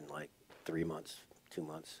 times in like 3 months, 2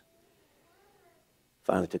 months.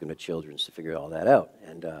 Finally took him to Children's to figure all that out.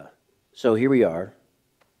 And so here we are.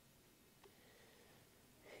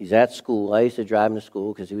 He's at school. I used to drive him to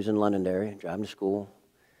school because he was in Londonderry, drive him to school.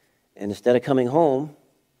 And instead of coming home,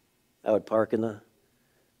 I would park in the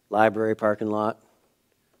library parking lot,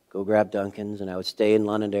 go grab Dunkin's, and I would stay in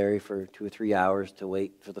Londonderry for 2 or 3 hours to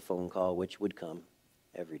wait for the phone call, which would come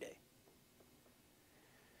every day.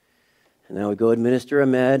 And I would go administer a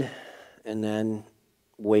med and then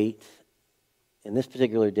wait. And this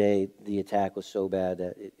particular day, the attack was so bad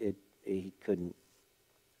that he couldn't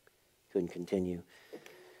continue.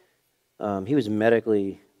 He was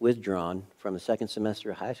medically withdrawn from the second semester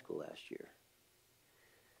of high school last year.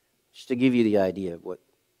 Just to give you the idea of what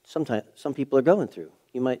sometimes some people are going through.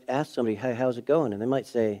 You might ask somebody, hey, how's it going? And they might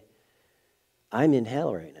say, I'm in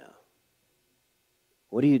hell right now.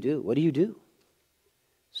 What do you do? What do you do?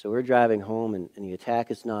 So we're driving home, and the attack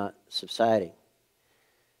is not subsiding.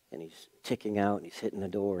 And he's ticking out, and he's hitting the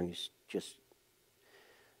door, and he's just...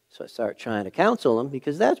 So I start trying to counsel him,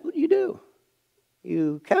 because that's what you do.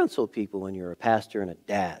 You counsel people when you're a pastor and a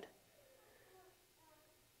dad.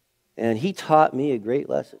 And he taught me a great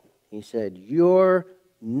lesson. He said, you're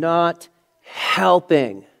not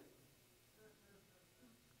helping.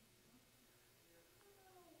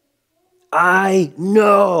 I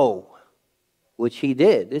know. Which he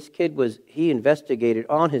did. This kid he investigated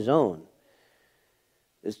on his own.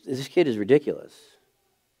 This kid is ridiculous.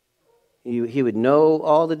 He would know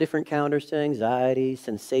all the different counters to anxiety,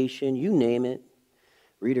 sensation, you name it,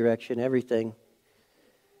 redirection, everything.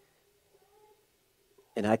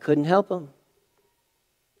 And I couldn't help him.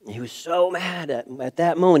 He was so mad at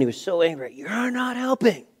that moment. He was so angry. You're not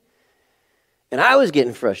helping. And I was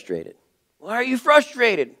getting frustrated. Why are you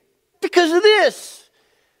frustrated? Because of this.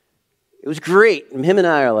 It was great. And him and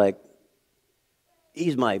I are like,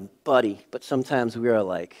 he's my buddy, but sometimes we are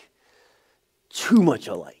like too much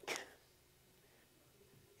alike.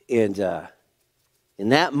 And in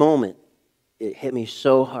that moment, it hit me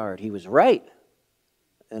so hard. He was right.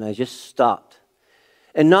 And I just stopped.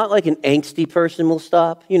 And not like an angsty person will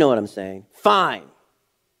stop. You know what I'm saying? Fine,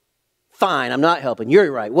 I'm not helping.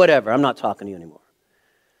 You're right, whatever. I'm not talking to you anymore.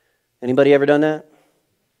 Anybody ever done that?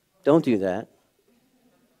 Don't do that.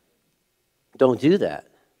 Don't do that.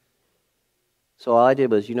 So all I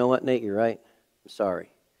did was, you know what, Nate, you're right. I'm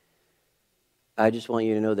sorry. I just want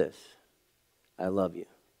you to know this. I love you.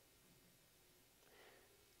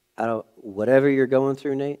 Whatever you're going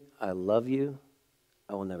through, Nate, I love you.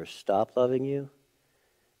 I will never stop loving you.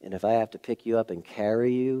 And if I have to pick you up and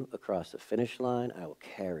carry you across the finish line, I will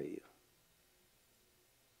carry you.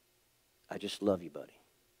 I just love you, buddy.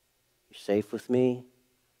 You're safe with me.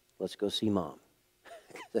 Let's go see Mom.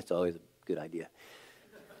 That's always a good idea.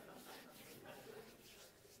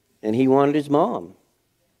 And he wanted his mom.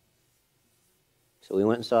 So we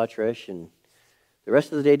went and saw Trish, and the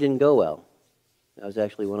rest of the day didn't go well. That was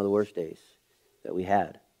actually one of the worst days that we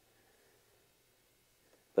had.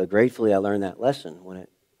 But gratefully, I learned that lesson when it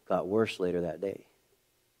got worse later that day,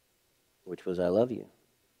 which was, I love you.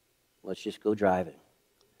 Let's just go driving.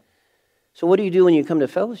 So what do you do when you come to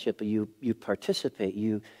fellowship? You participate,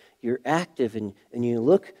 you're active, and you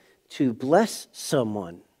look to bless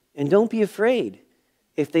someone. And don't be afraid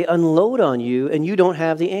if they unload on you and you don't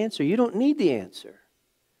have the answer. You don't need the answer.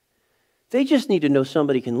 They just need to know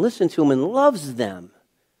somebody can listen to them and loves them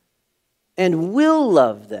and will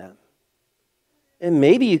love them. And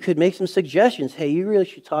maybe you could make some suggestions. Hey, you really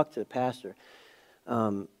should talk to the pastor.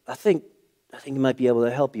 I think he might be able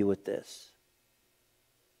to help you with this.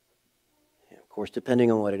 And of course,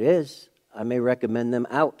 depending on what it is, I may recommend them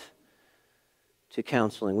out to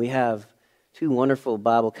counseling. We have 2 wonderful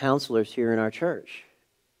Bible counselors here in our church.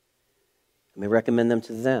 I may recommend them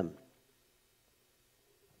to them.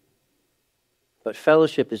 But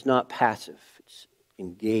fellowship is not passive. It's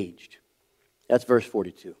engaged. That's verse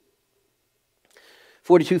 42.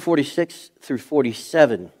 42, 46 through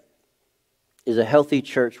 47 is a healthy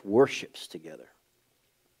church worships together.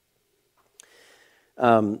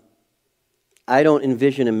 I don't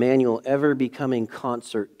envision Emmanuel ever becoming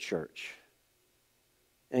concert church.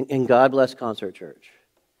 And God bless concert church.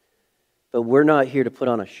 But we're not here to put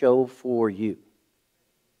on a show for you.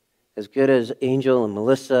 As good as Angel and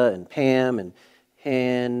Melissa and Pam and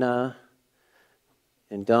Hannah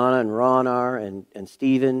and Donna and Ron are and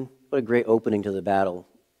Stephen, what a great opening to the battle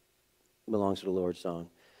belongs to the Lord's song.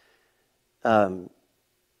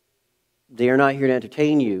 They are not here to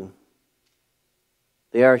entertain you.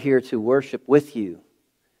 They are here to worship with you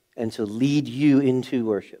and to lead you into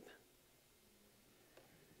worship.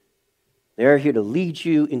 They are here to lead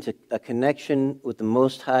you into a connection with the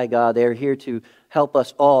Most High God. They are here to help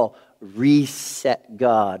us all reset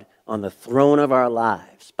God on the throne of our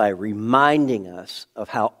lives by reminding us of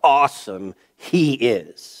how awesome He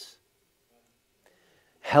is.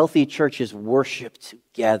 Healthy churches worship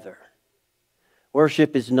together.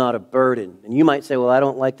 Worship is not a burden. And you might say, well, I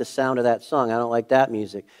don't like the sound of that song. I don't like that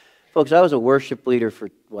music. Folks, I was a worship leader for,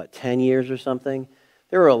 10 years or something?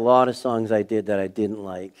 There were a lot of songs I did that I didn't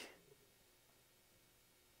like.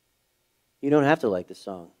 You don't have to like the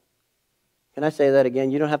song. Can I say that again?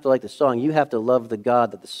 You don't have to like the song. You have to love the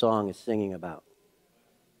God that the song is singing about.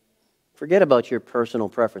 Forget about your personal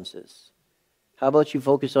preferences. How about you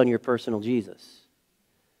focus on your personal Jesus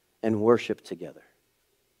and worship together?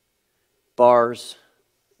 Bars,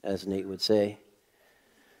 as Nate would say.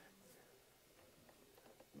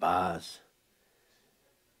 Bars.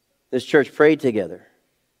 This church prayed together.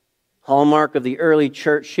 Hallmark of the early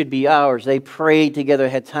church should be ours. They prayed together,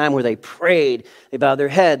 had time where they prayed. They bowed their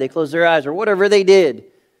head, they closed their eyes, or whatever they did.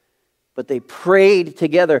 But they prayed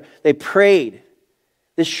together. They prayed.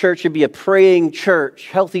 This church should be a praying church.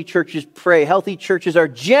 Healthy churches pray. Healthy churches are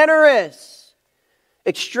generous.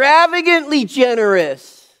 Extravagantly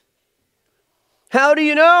generous. How do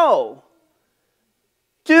you know?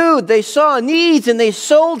 Dude, they saw needs and they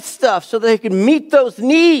sold stuff so they could meet those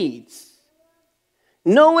needs.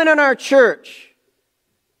 No one in our church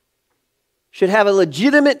should have a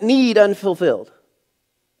legitimate need unfulfilled.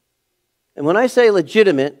 And when I say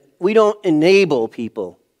legitimate, we don't enable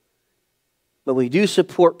people, but we do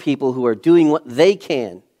support people who are doing what they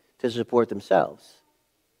can to support themselves.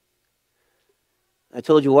 I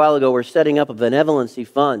told you a while ago we're setting up a benevolency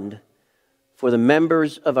fund for the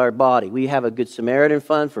members of our body. We have a Good Samaritan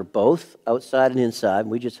fund for both, outside and inside.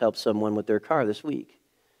 We just helped someone with their car this week.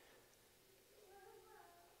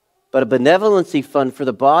 But a benevolency fund for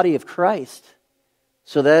the body of Christ.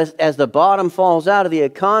 So that as the bottom falls out of the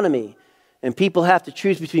economy and people have to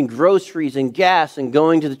choose between groceries and gas and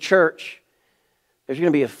going to the church, there's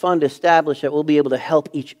going to be a fund established that we'll be able to help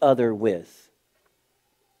each other with.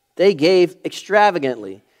 They gave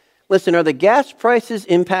extravagantly. Listen, are the gas prices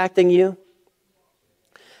impacting you?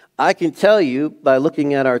 I can tell you by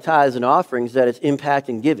looking at our tithes and offerings that it's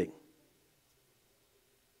impacting giving.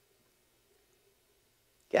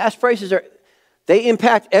 Gas prices they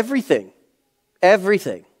impact everything.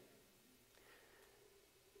 Everything.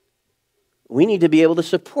 We need to be able to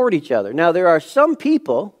support each other. Now, there are some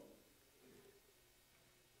people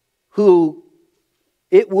who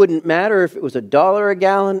it wouldn't matter if it was $1 a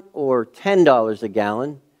gallon or $10 a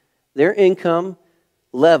gallon. Their income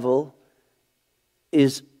level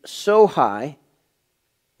is so high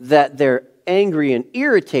that they're angry and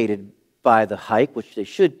irritated by the hike, which they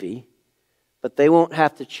should be, but they won't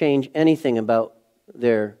have to change anything about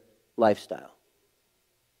their lifestyle.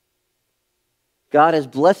 God has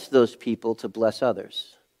blessed those people to bless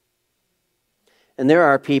others. And there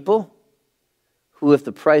are people who, if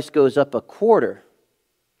the price goes up a quarter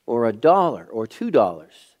or $1 or $2,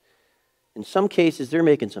 in some cases they're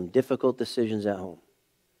making some difficult decisions at home.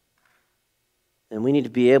 And we need to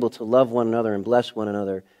be able to love one another and bless one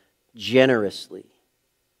another generously.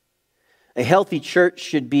 A healthy church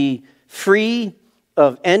should be free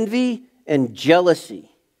of envy and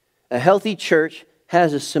jealousy. A healthy church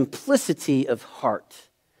has a simplicity of heart,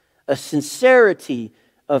 a sincerity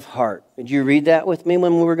of heart. Did you read that with me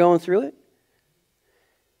when we were going through it?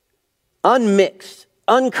 Unmixed,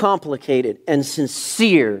 uncomplicated, and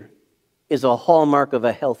sincere is a hallmark of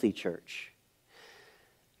a healthy church.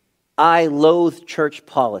 I loathe church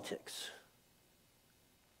politics.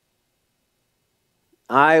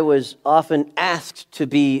 I was often asked to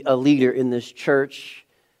be a leader in this church.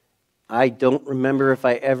 I don't remember if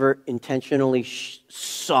I ever intentionally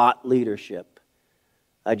sought leadership.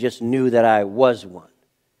 I just knew that I was one.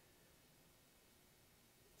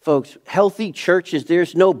 Folks, healthy churches,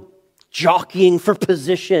 there's no jockeying for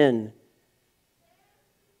position.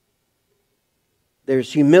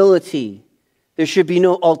 There's humility. There should be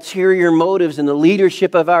no ulterior motives in the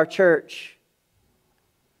leadership of our church.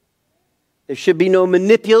 There should be no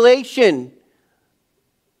manipulation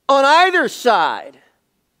on either side.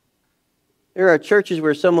 There are churches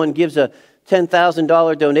where someone gives a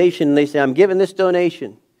 $10,000 donation and they say, I'm giving this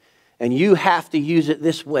donation and you have to use it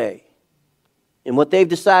this way. And what they've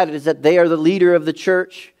decided is that they are the leader of the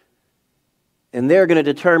church and they're going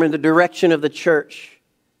to determine the direction of the church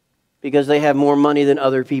because they have more money than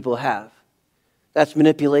other people have. That's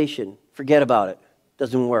manipulation. Forget about it.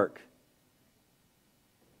 Doesn't work.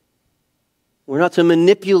 We're not to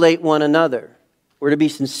manipulate one another. We're to be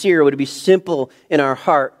sincere. We're to be simple in our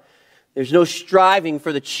heart. There's no striving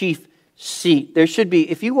for the chief seat. There should be,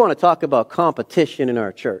 if you want to talk about competition in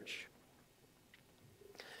our church,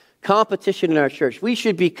 we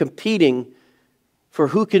should be competing for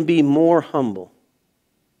who can be more humble.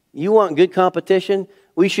 You want good competition?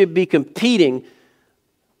 We should be competing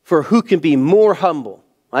for who can be more humble.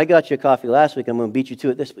 I got you a coffee last week. I'm going to beat you to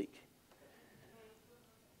it this week.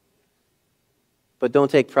 But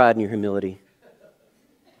don't take pride in your humility.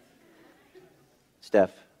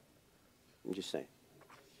 Steph, I'm just saying.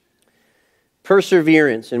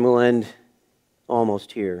 Perseverance, and we'll end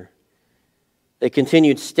almost here. They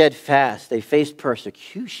continued steadfast. They faced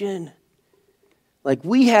persecution like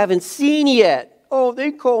we haven't seen yet. Oh,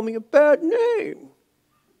 they call me a bad name.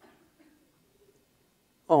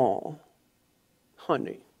 Oh,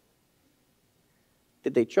 honey.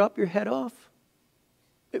 Did they chop your head off?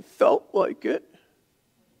 It felt like it.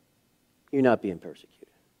 You're not being persecuted.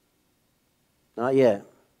 Not yet.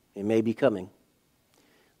 It may be coming.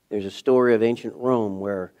 There's a story of ancient Rome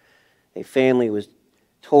where a family was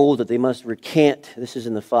told that they must recant, this is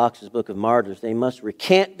in the Fox's Book of Martyrs, they must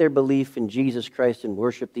recant their belief in Jesus Christ and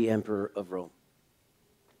worship the emperor of Rome.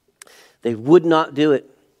 They would not do it.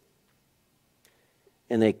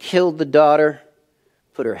 And they killed the daughter,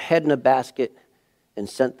 put her head in a basket, and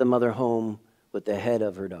sent the mother home with the head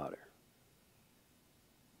of her daughter.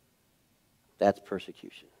 That's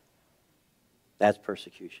persecution. That's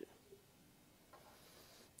persecution.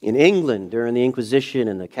 In England, during the Inquisition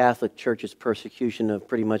and the Catholic Church's persecution of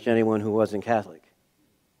pretty much anyone who wasn't Catholic,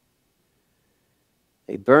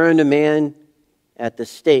 they burned a man at the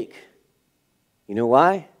stake. You know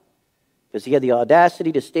why? Because he had the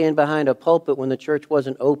audacity to stand behind a pulpit when the church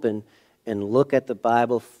wasn't open and look at the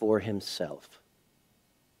Bible for himself.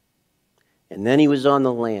 And then he was on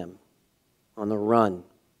the lam, on the run.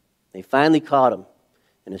 They finally caught him,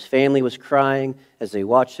 and his family was crying as they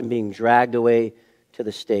watched him being dragged away to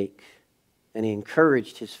the stake. And he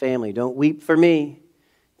encouraged his family, don't weep for me.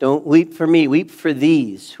 Don't weep for me. Weep for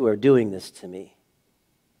these who are doing this to me.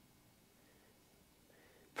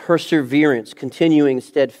 Perseverance, continuing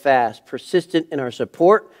steadfast, persistent in our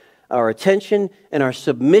support, our attention, and our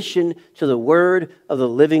submission to the word of the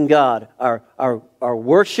living God. Our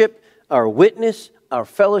worship, our witness, our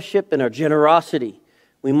fellowship, and our generosity.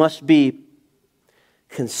 We must be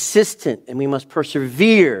consistent and we must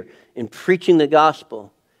persevere in preaching the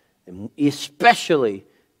gospel, and especially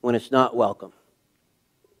when it's not welcome.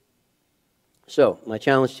 So, my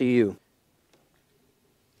challenge to you.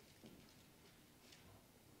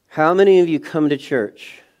 How many of you come to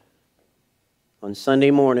church on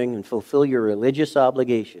Sunday morning and fulfill your religious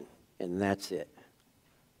obligation, and that's it?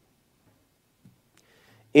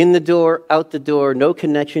 In the door, out the door, no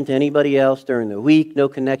connection to anybody else during the week, no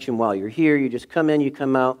connection while you're here. You just come in, you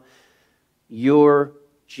come out. You're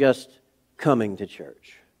just coming to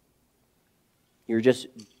church. You're just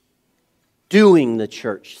doing the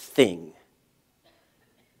church thing.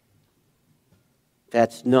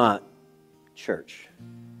 That's not church.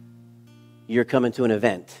 You're coming to an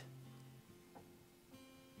event.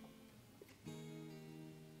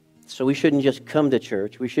 So we shouldn't just come to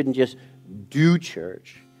church. We shouldn't just do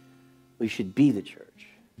church. We should be the church.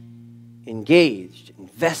 Engaged,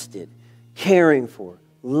 invested, caring for,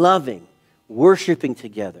 loving, worshiping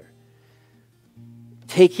together.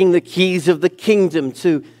 Taking the keys of the kingdom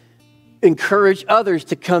to encourage others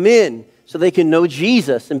to come in so they can know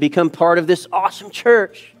Jesus and become part of this awesome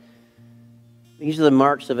church. These are the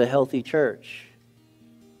marks of a healthy church.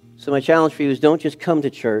 So my challenge for you is don't just come to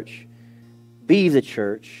church. Be the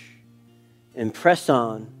church and press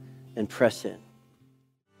on and press in.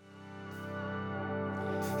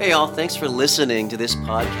 Hey all, thanks for listening to this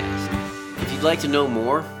podcast. If you'd like to know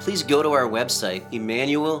more, please go to our website,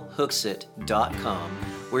 emmanuelhooksett.com,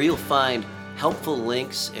 where you'll find helpful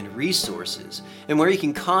links and resources, and where you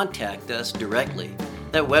can contact us directly.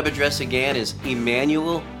 That web address again is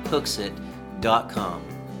emmanuelhooksett.com.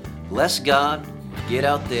 Bless God, get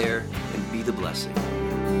out there, and be the blessing.